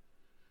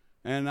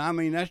 And I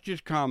mean, that's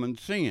just common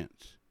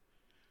sense.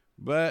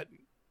 But,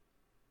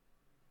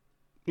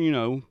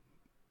 when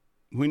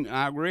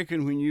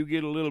you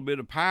get a little bit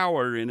of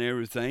power and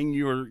everything,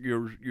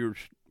 your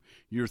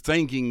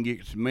thinking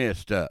gets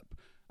messed up.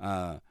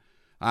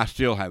 I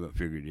still haven't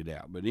figured it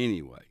out, but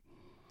anyway.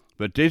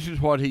 But this is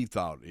what he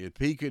thought. If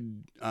he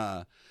could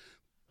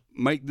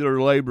make their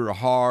labor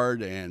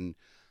hard and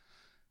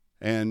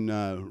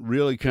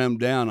really come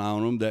down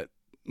on them, that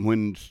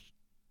when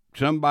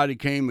somebody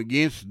came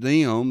against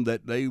them,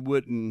 that they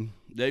wouldn't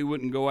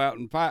go out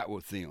and fight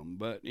with them.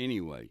 But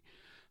anyway,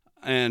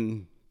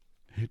 and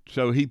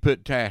so he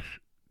put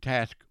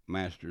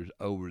taskmasters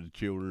over the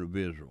children of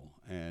Israel,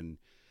 and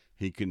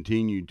he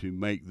continued to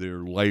make their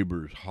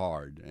labors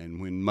hard.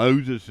 And when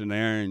Moses and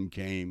Aaron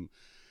came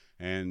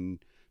and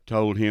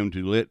told him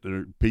to let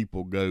their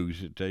people go,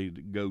 that they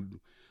go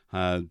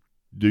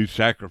do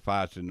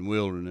sacrifice in the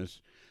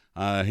wilderness,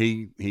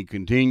 he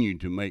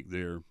continued to make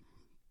their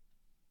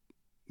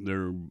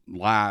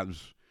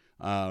lives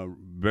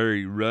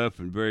very rough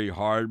and very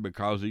hard,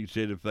 because he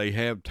said if they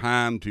have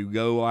time to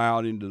go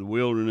out into the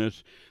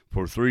wilderness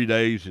for 3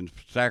 days and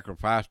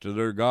sacrifice to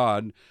their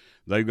God,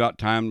 they've got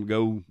time to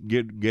go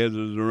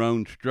gather their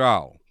own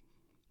straw,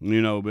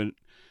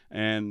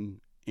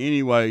 and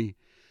anyway,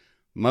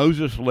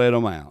 Moses let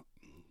them out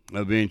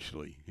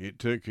eventually. It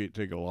took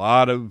a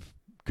lot of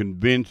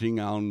convincing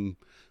on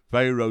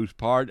Pharaoh's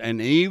part,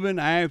 and even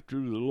after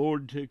the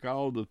Lord took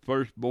all the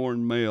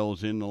firstborn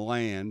males in the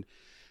land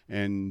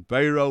and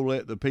Pharaoh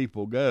let the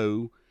people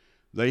go,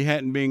 they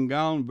hadn't been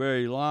gone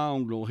very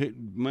long till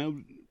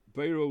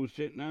Pharaoh was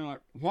sitting there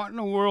like, what in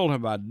the world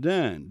have I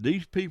done?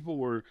 These people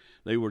were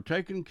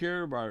taking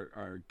care of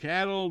our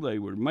cattle, they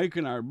were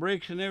making our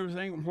bricks and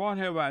everything. What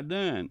have I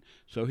done?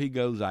 So he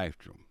goes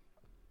after them,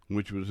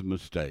 which was a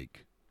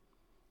mistake,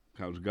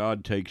 because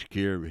God takes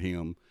care of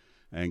him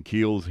and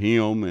kills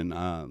him and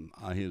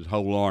his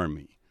whole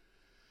army.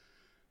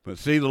 But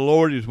see, the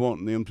Lord is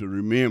wanting them to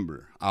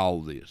remember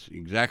all this,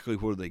 exactly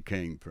where they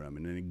came from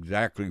and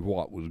exactly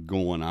what was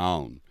going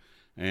on.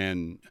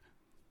 And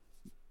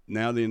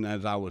now then,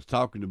 as I was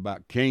talking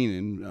about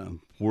Canaan,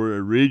 where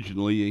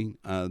originally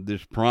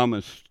this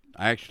promise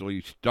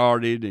actually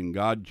started, and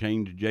God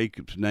changed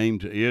Jacob's name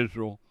to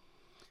Israel,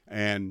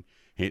 and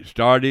it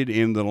started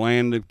in the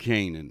land of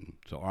Canaan.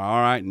 So,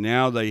 all right,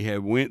 now they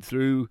have went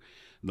through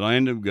the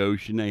land of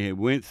Goshen, they have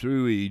went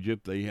through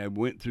Egypt, they have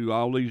went through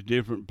all these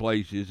different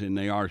places, and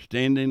they are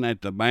standing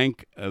at the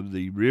bank of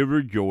the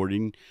river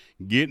Jordan,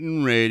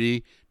 getting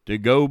ready to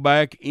go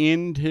back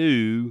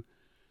into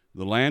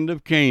the land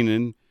of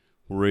Canaan,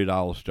 where it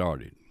all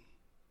started.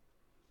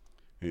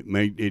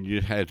 It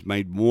just has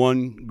made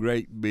one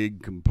great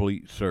big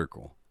complete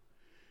circle.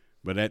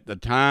 But at the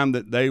time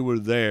that they were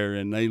there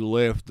and they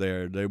left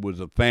there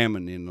was a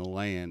famine in the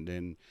land,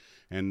 and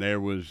there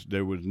was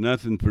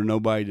nothing for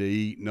nobody to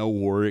eat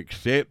nowhere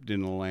except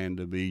in the land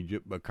of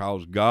Egypt,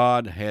 because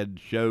God had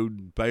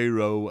showed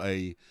Pharaoh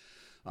a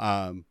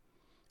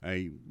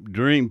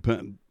dream,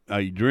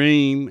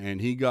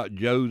 and he got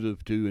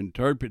Joseph to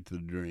interpret the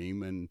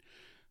dream, and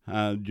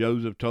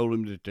Joseph told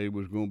him that there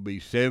was going to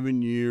be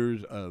 7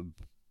 years of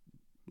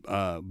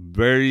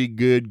very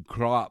good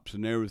crops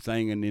and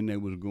everything, and then there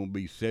was going to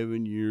be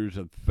 7 years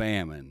of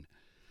famine.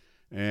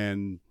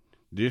 And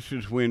this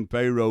is when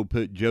Pharaoh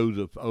put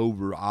Joseph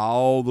over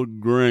all the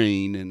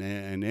grain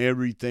and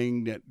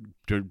everything that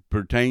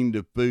pertained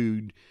to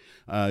food.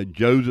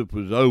 Joseph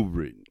was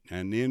over it.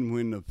 And then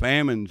when the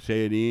famine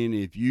set in,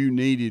 if you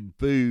needed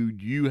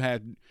food, you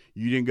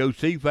didn't go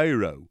see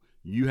Pharaoh.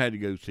 You had to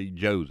go see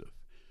Joseph.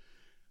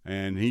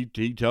 And he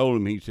told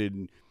him, he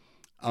said,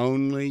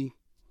 only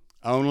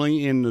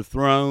in the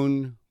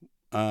throne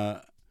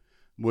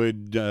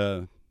would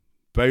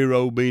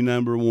Pharaoh be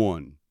number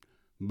one,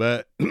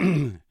 but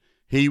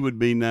he would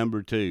be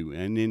number two.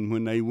 And then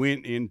when they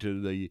went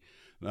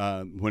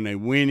when they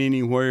went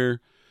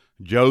anywhere,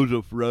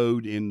 Joseph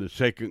rode in the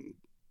second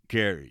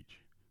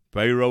carriage.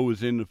 Pharaoh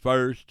was in the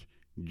first.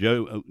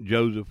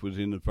 Joseph was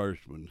in the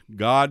first one.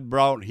 God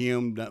brought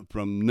him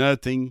from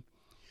nothing.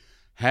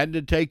 Had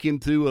to take him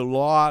through a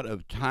lot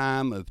of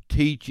time of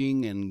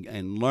teaching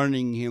and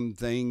learning him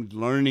things,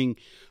 learning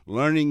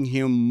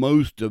him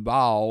most of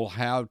all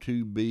how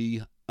to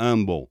be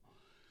humble.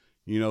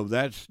 You know,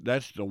 that's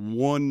the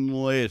one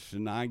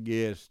lesson, I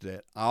guess,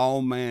 that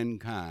all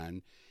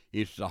mankind,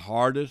 it's the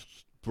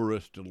hardest for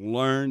us to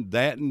learn.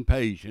 That and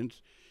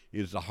patience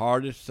is the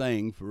hardest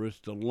thing for us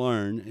to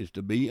learn, is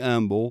to be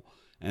humble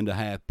and to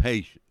have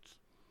patience.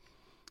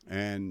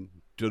 And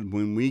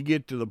when we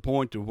get to the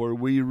point to where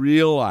we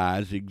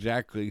realize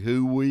exactly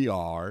who we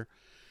are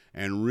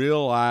and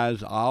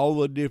realize all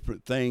the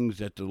different things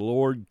that the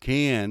Lord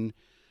can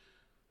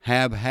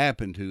have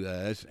happen to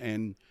us,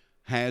 and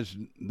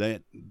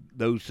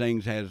those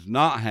things has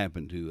not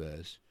happened to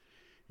us,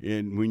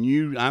 and when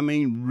you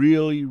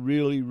really,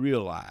 really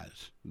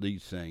realize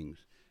these things,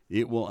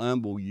 it will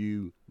humble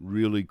you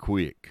really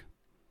quick.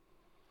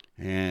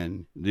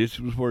 And this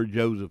was where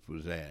Joseph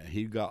was at.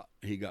 He got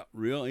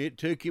real. It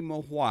took him a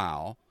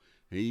while.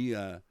 He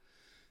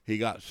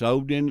got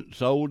sold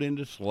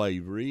into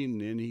slavery,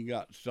 and then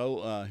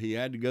he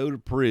had to go to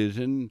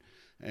prison,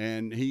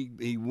 and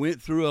he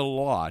went through a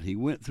lot. He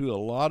went through a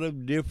lot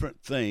of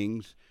different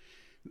things.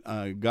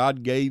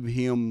 God gave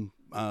him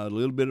a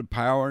little bit of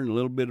power and a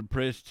little bit of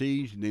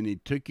prestige, and then he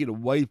took it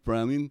away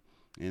from him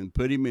and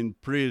put him in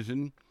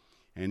prison.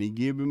 And he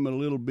gave him a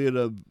little bit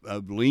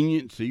of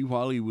leniency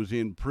while he was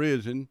in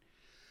prison,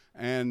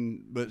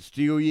 but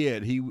still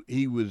yet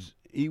he was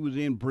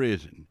in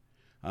prison.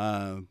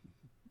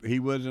 He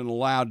wasn't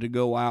allowed to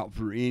go out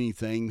for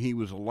anything. He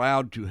was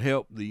allowed to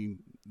help the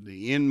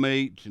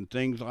inmates and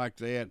things like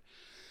that,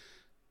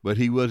 but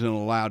he wasn't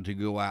allowed to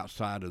go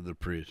outside of the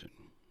prison.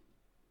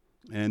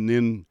 And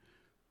then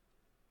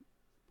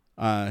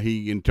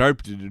he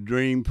interpreted the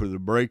dream for the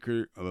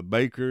baker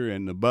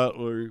and the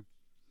butler.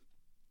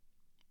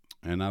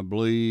 And I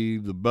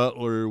believe the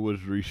butler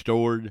was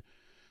restored,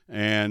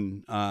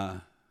 and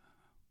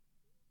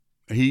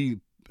he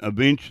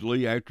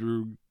eventually,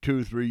 after 2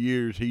 or 3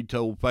 years, he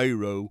told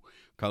Pharaoh,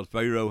 because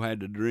Pharaoh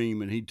had the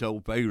dream, and he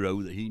told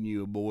Pharaoh that he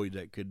knew a boy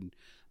that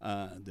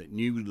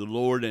knew the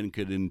Lord and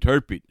could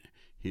interpret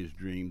his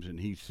dreams, and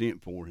he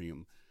sent for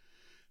him.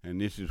 And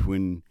this is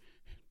when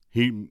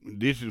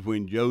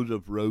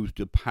Joseph rose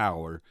to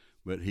power,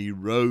 but he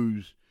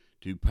rose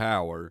to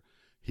power.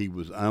 He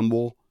was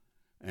humble,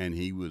 and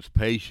he was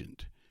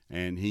patient,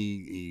 and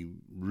he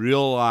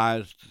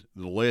realized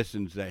the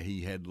lessons that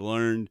he had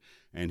learned,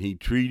 and he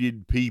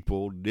treated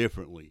people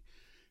differently.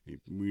 If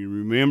we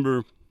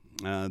remember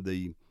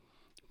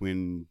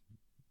when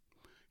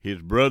his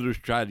brothers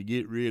tried to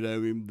get rid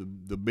of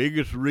him, the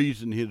biggest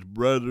reason his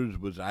brothers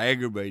was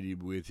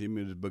aggravated with him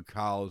is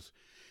because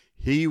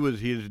he was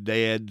his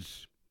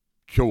dad's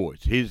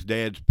choice, his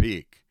dad's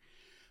pick,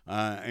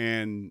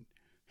 and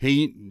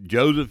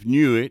Joseph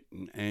knew it,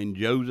 and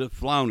Joseph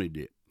flaunted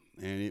it,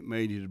 and it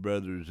made his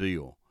brothers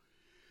ill.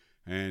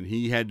 And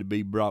he had to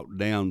be brought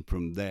down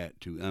from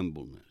that to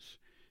humbleness,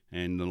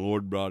 and the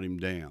Lord brought him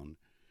down.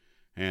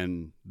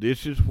 And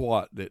this is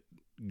that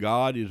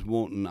God is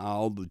wanting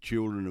all the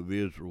children of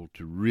Israel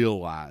to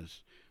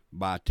realize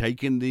by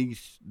taking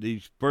these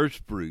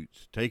first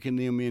fruits, taking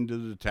them into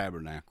the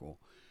tabernacle,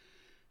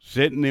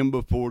 setting them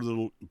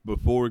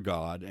before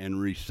God,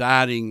 and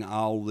reciting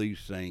all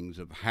these things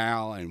of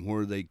how and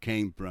where they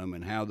came from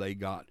and how they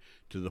got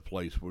to the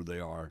place where they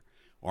are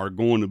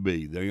going to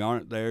be. They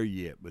aren't there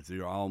yet, but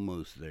they're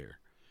almost there.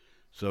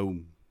 So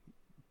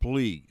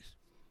please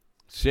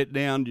sit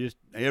down just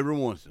every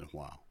once in a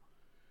while.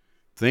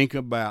 Think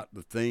about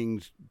the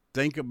things.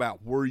 Think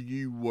about where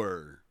you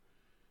were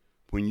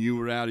when you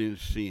were out in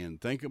sin.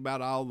 Think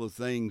about all the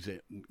things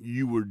that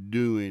you were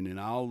doing and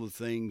all the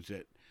things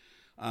that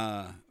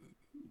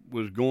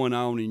was going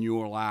on in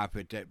your life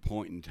at that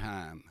point in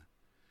time,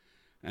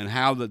 and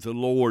how that the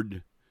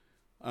Lord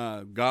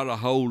got a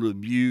hold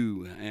of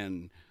you,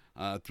 and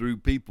through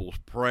people's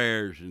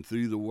prayers and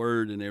through the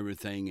word and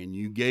everything, and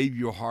you gave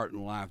your heart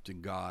and life to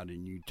God,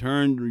 and you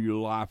turned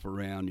your life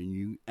around, and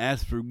you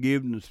asked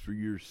forgiveness for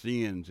your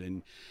sins,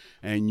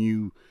 and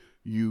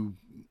you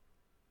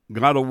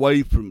got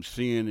away from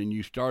sin, and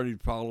you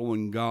started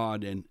following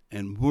God,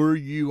 and where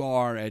you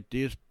are at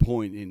this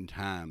point in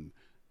time.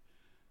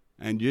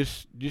 And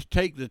just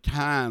take the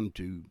time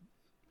to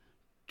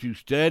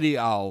study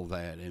all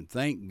that and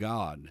thank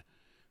God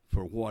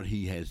for what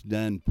he has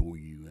done for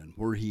you and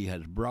where he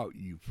has brought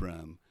you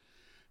from,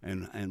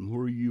 and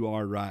where you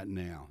are right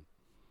now.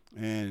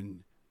 And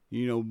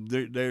you know,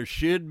 there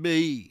should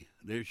be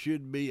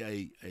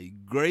a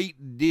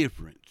great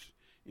difference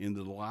in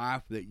the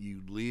life that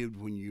you lived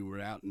when you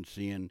were out in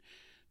sin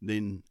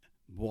than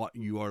what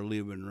you are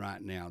living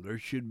right now. There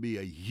should be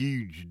a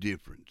huge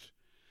difference.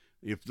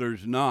 If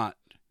there's not,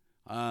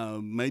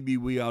 maybe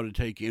we ought to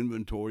take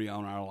inventory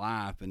on our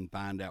life and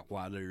find out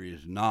why there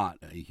is not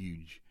a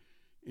huge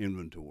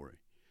inventory,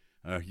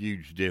 a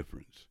huge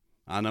difference.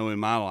 I know in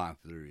my life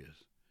there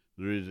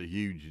is a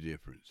huge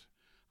difference.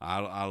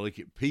 I look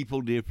at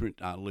people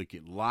different. I look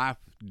at life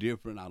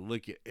different. I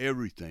look at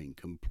everything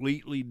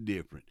completely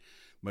different,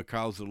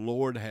 because the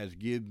Lord has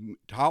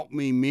taught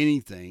me many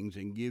things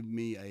and given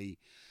me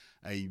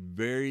a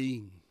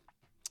very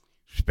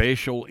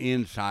special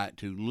insight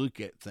to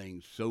look at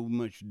things so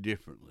much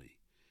differently.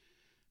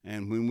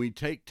 And when we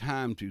take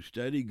time to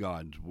study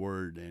God's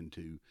word and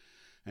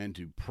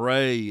to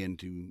pray and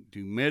to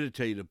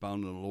meditate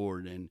upon the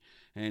Lord,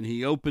 and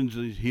he opens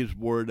his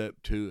word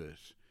up to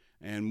us,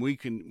 and we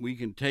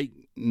can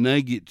take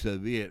nuggets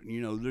of it.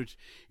 You know,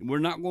 we're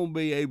not going to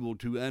be able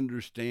to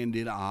understand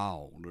it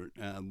all.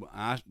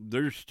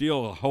 There's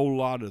still a whole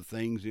lot of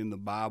things in the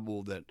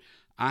Bible that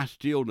I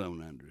still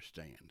don't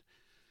understand.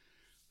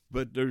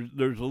 But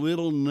there's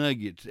little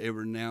nuggets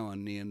every now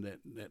and then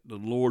that the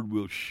Lord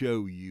will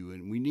show you,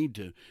 and we need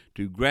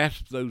to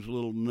grasp those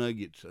little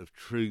nuggets of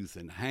truth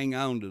and hang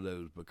on to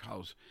those,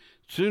 because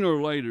sooner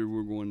or later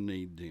we're going to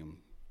need them.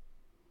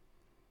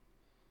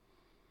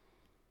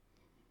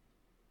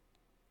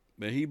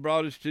 But he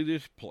brought us to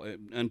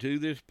unto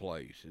this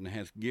place, and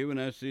hath given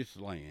us this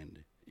land,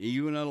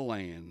 even a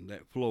land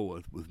that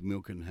floweth with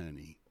milk and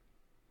honey.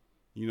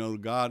 You know,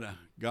 God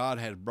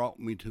has brought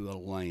me to a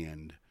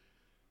land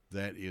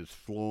that is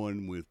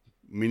flowing with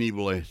many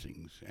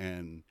blessings,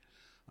 and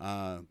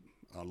a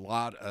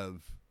lot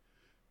of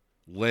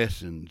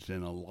lessons,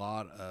 and a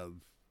lot of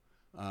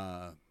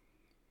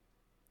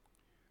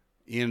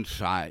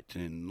insight,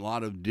 and a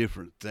lot of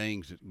different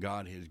things that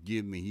God has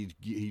given me.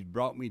 He's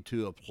brought me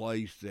to a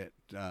place that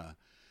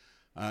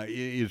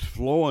is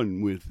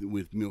flowing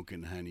with milk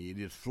and honey. It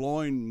is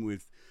flowing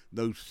with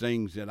those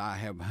things that I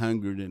have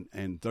hungered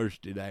and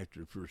thirsted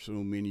after for so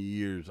many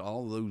years.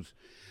 All those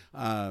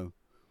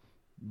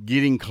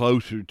getting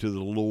closer to the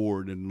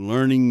Lord and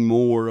learning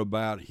more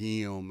about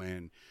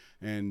him,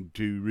 and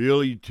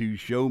to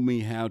show me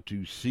how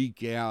to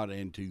seek out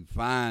and to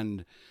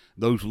find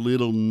those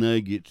little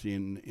nuggets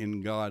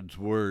in God's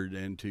word,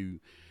 and to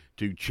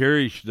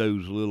cherish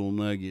those little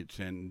nuggets,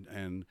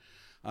 and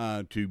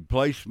to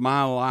place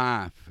my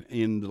life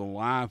in the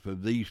life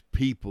of these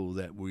people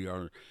that we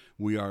are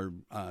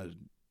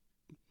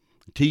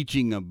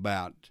teaching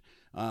about.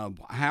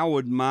 How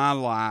would my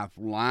life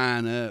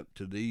line up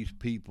to these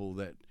people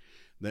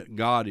that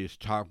God is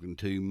talking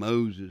to?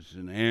 Moses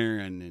and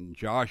Aaron and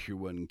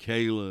Joshua and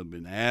Caleb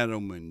and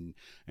Adam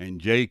and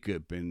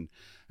Jacob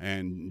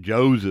and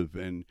Joseph.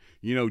 And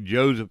you know,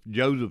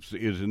 Joseph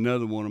is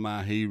another one of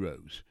my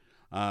heroes.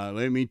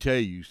 Let me tell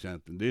you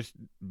something. This,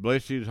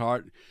 bless his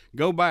heart.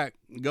 Go back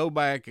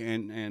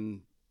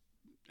and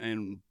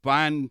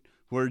find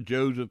where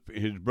Joseph,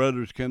 his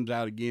brothers, comes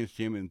out against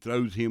him and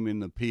throws him in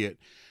the pit,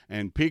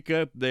 and pick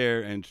up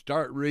there and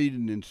start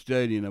reading and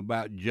studying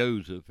about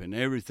Joseph and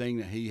everything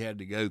that he had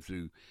to go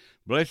through.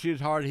 Bless his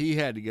heart, he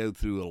had to go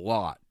through a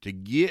lot to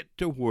get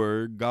to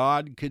where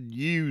God could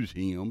use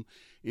him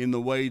in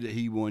the way that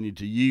he wanted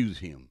to use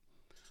him.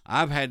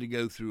 I've had to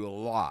go through a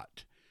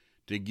lot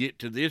to get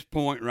to this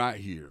point right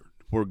here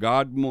where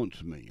God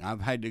wants me.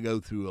 I've had to go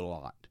through a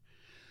lot.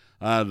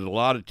 A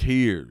lot of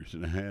tears,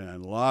 and a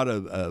lot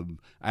of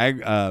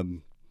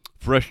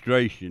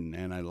frustration,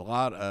 and a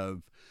lot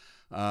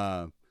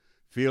of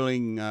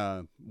feeling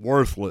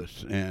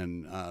worthless,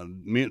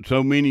 and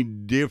so many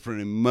different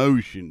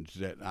emotions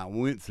that I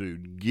went through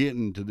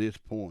getting to this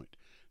point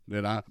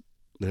that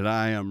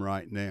I am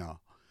right now.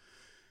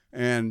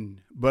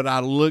 But I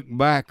look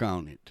back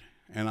on it,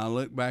 and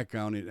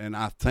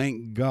I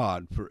thank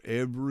God for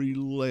every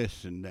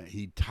lesson that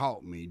he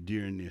taught me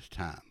during this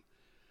time.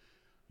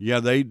 Yeah,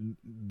 they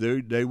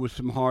were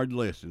some hard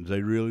lessons.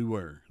 They really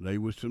were. They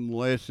were some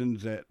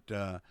lessons that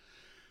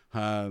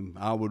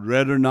I would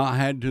rather not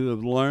had to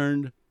have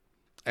learned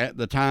at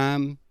the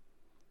time,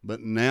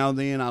 But now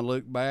then I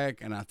look back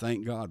and I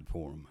thank God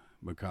for him,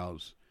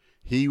 because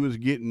he was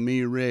getting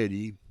me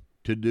ready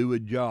to do a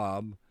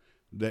job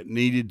that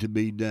needed to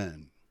be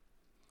done.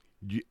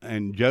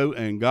 And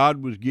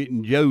God was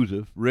getting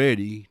Joseph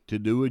ready to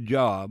do a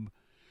job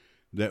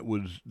that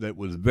was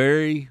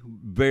very,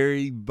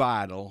 very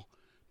vital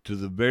to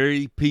the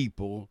very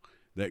people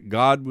that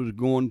God was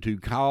going to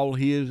call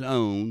his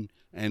own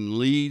and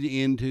lead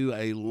into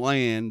a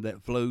land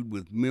that flowed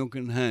with milk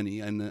and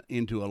honey, and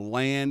into a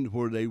land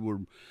where they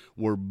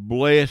were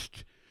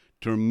blessed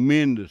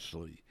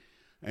tremendously.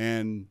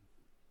 And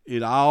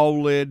it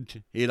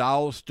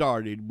all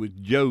started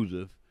with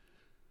Joseph,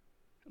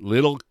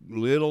 little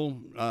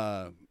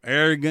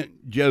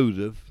arrogant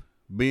Joseph,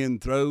 being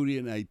thrown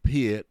in a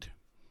pit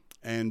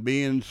and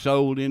being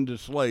sold into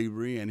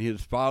slavery, and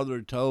his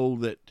father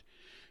told that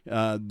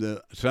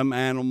some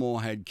animal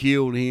had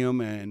killed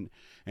him, and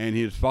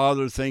his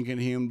father thinking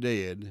him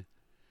dead,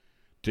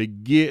 to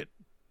get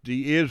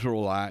the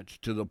Israelites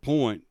to the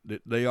point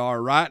that they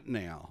are right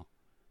now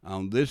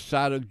on this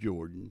side of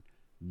Jordan,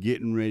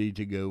 getting ready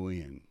to go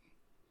in.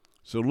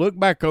 So look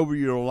back over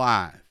your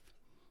life,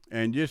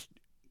 and just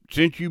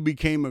since you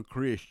became a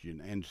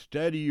Christian, and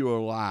study your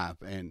life,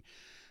 and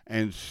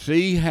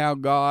see how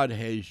God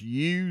has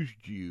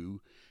used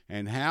you,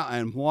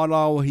 and what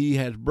all he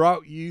has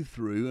brought you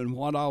through, and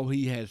what all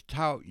he has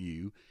taught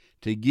you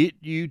to get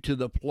you to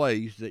the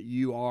place that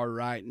you are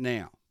right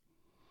now.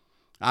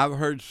 I've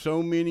heard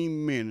so many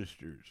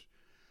ministers,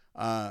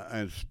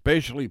 and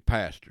especially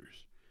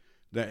pastors,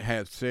 that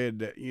have said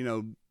that,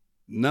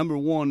 number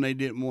one, they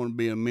didn't want to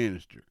be a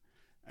minister.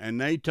 And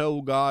they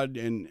told God,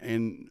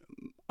 and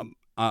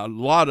a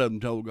lot of them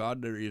told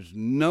God, there is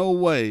no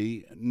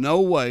way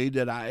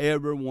that I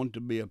ever want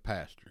to be a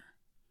pastor.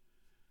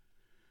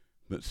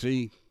 But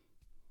see,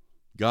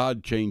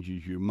 God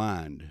changes your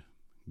mind.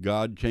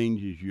 God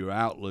changes your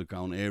outlook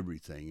on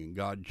everything, and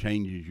God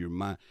changes your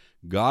mind.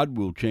 God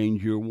will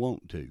change your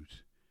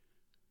want-tos.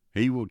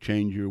 He will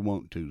change your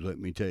want-tos, let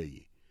me tell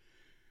you.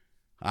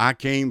 I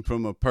came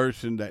from a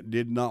person that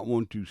did not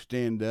want to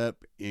stand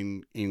up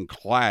in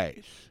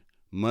class,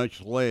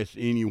 much less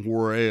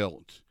anywhere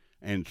else,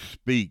 and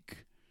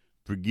speak.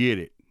 Forget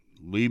it.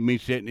 Leave me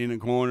sitting in a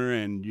corner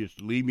and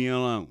just leave me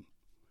alone.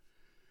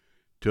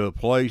 To a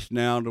place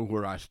now to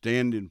where I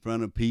stand in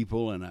front of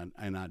people and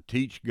I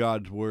teach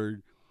God's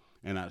word,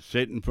 and I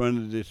sit in front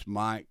of this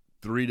mic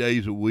 3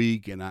 days a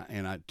week, and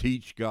I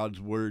teach God's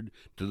word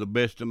to the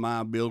best of my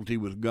ability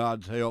with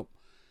God's help.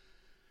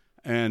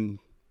 And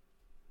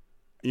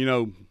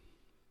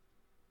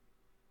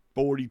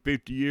 40,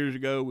 50 years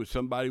ago, if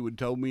somebody would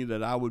told me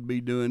that I would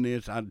be doing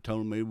this, I'd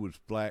told them it was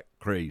flat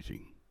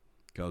crazy,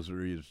 because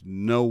there is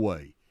no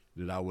way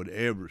that I would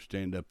ever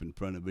stand up in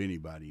front of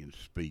anybody and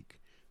speak,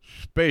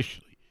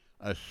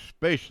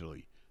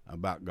 especially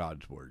about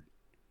God's word.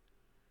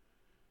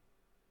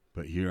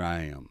 But here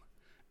I am.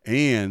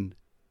 And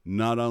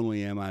not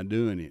only am I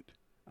doing it,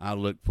 I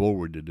look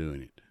forward to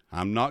doing it.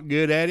 I'm not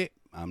good at it.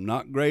 I'm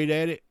not great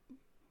at it.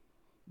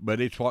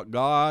 But it's what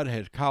God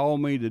has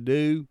called me to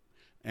do,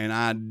 and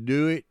I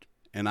do it,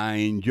 and I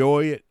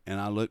enjoy it, and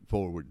I look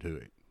forward to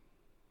it.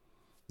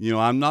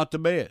 I'm not the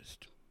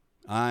best.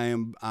 I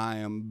am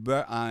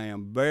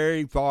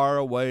very far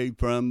away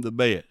from the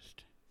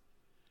best.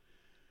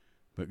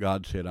 But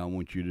God said, I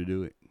want you to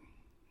do it.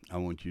 I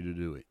want you to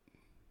do it.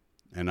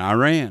 And I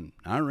ran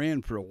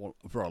for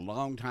a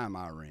long time.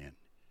 I ran.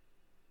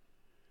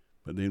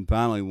 But then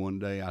finally one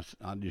day I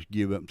just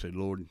give up and said,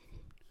 Lord,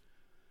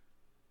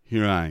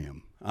 here I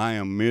am. I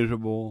am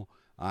miserable.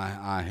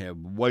 I have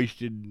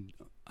wasted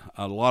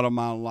a lot of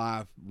my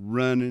life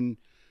running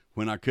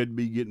when I could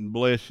be getting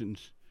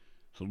blessings.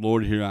 So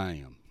Lord, here I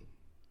am.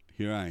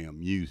 Here I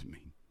am. Use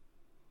me.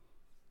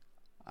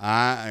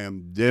 I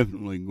am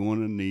definitely going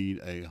to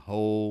need a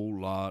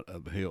whole lot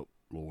of help,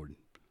 Lord.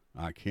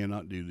 I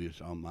cannot do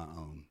this on my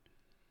own.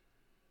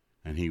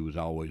 And he was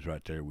always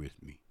right there with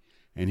me.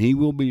 And he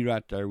will be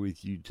right there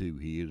with you too.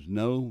 He is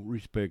no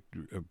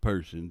respecter of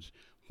persons.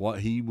 What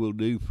he will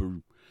do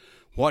for,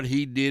 what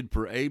he did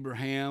for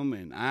Abraham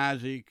and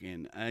Isaac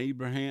and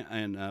Abraham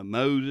and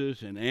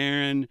Moses and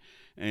Aaron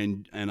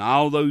and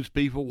all those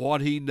people,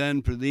 what he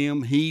done for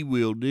them, he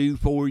will do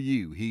for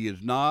you. He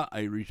is not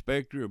a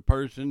respecter of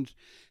persons.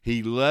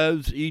 He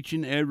loves each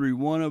and every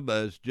one of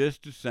us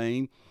just the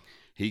same.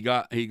 He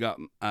got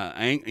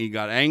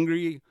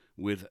angry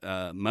with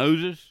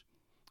Moses.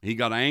 He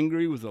got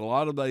angry with a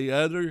lot of the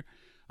other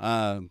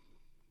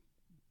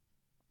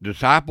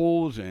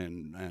disciples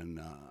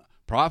and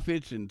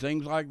prophets and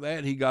things like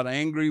that. He got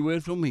angry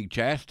with them. He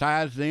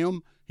chastised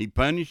them. He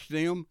punished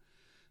them,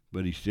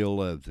 but he still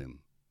loved them,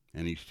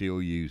 and he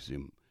still used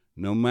them.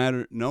 No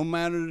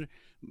matter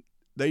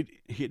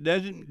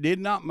did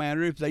not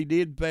matter if they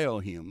did fail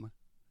him.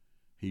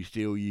 He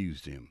still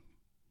used them,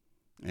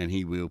 and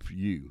he will for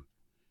you.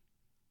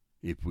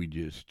 If we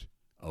just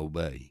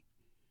obey.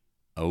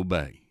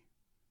 Obey.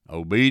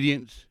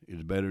 Obedience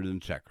is better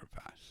than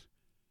sacrifice.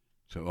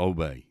 So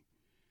obey.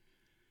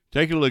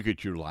 Take a look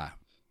at your life.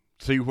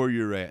 See where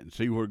you're at and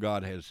see where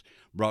God has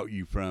brought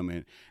you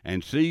from,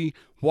 and see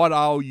what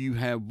all you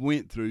have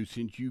went through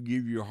since you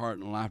give your heart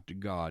and life to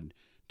God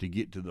to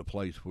get to the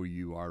place where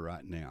you are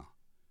right now.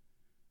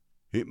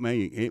 It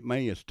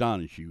may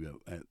astonish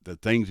you at the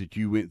things that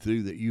you went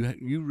through that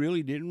you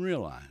really didn't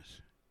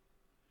realize.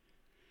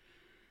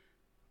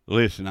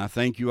 Listen, I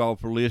thank you all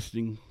for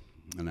listening,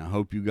 and I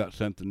hope you got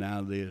something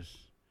out of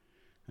this.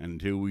 And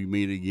until we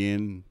meet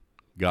again,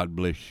 God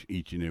bless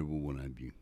each and every one of you.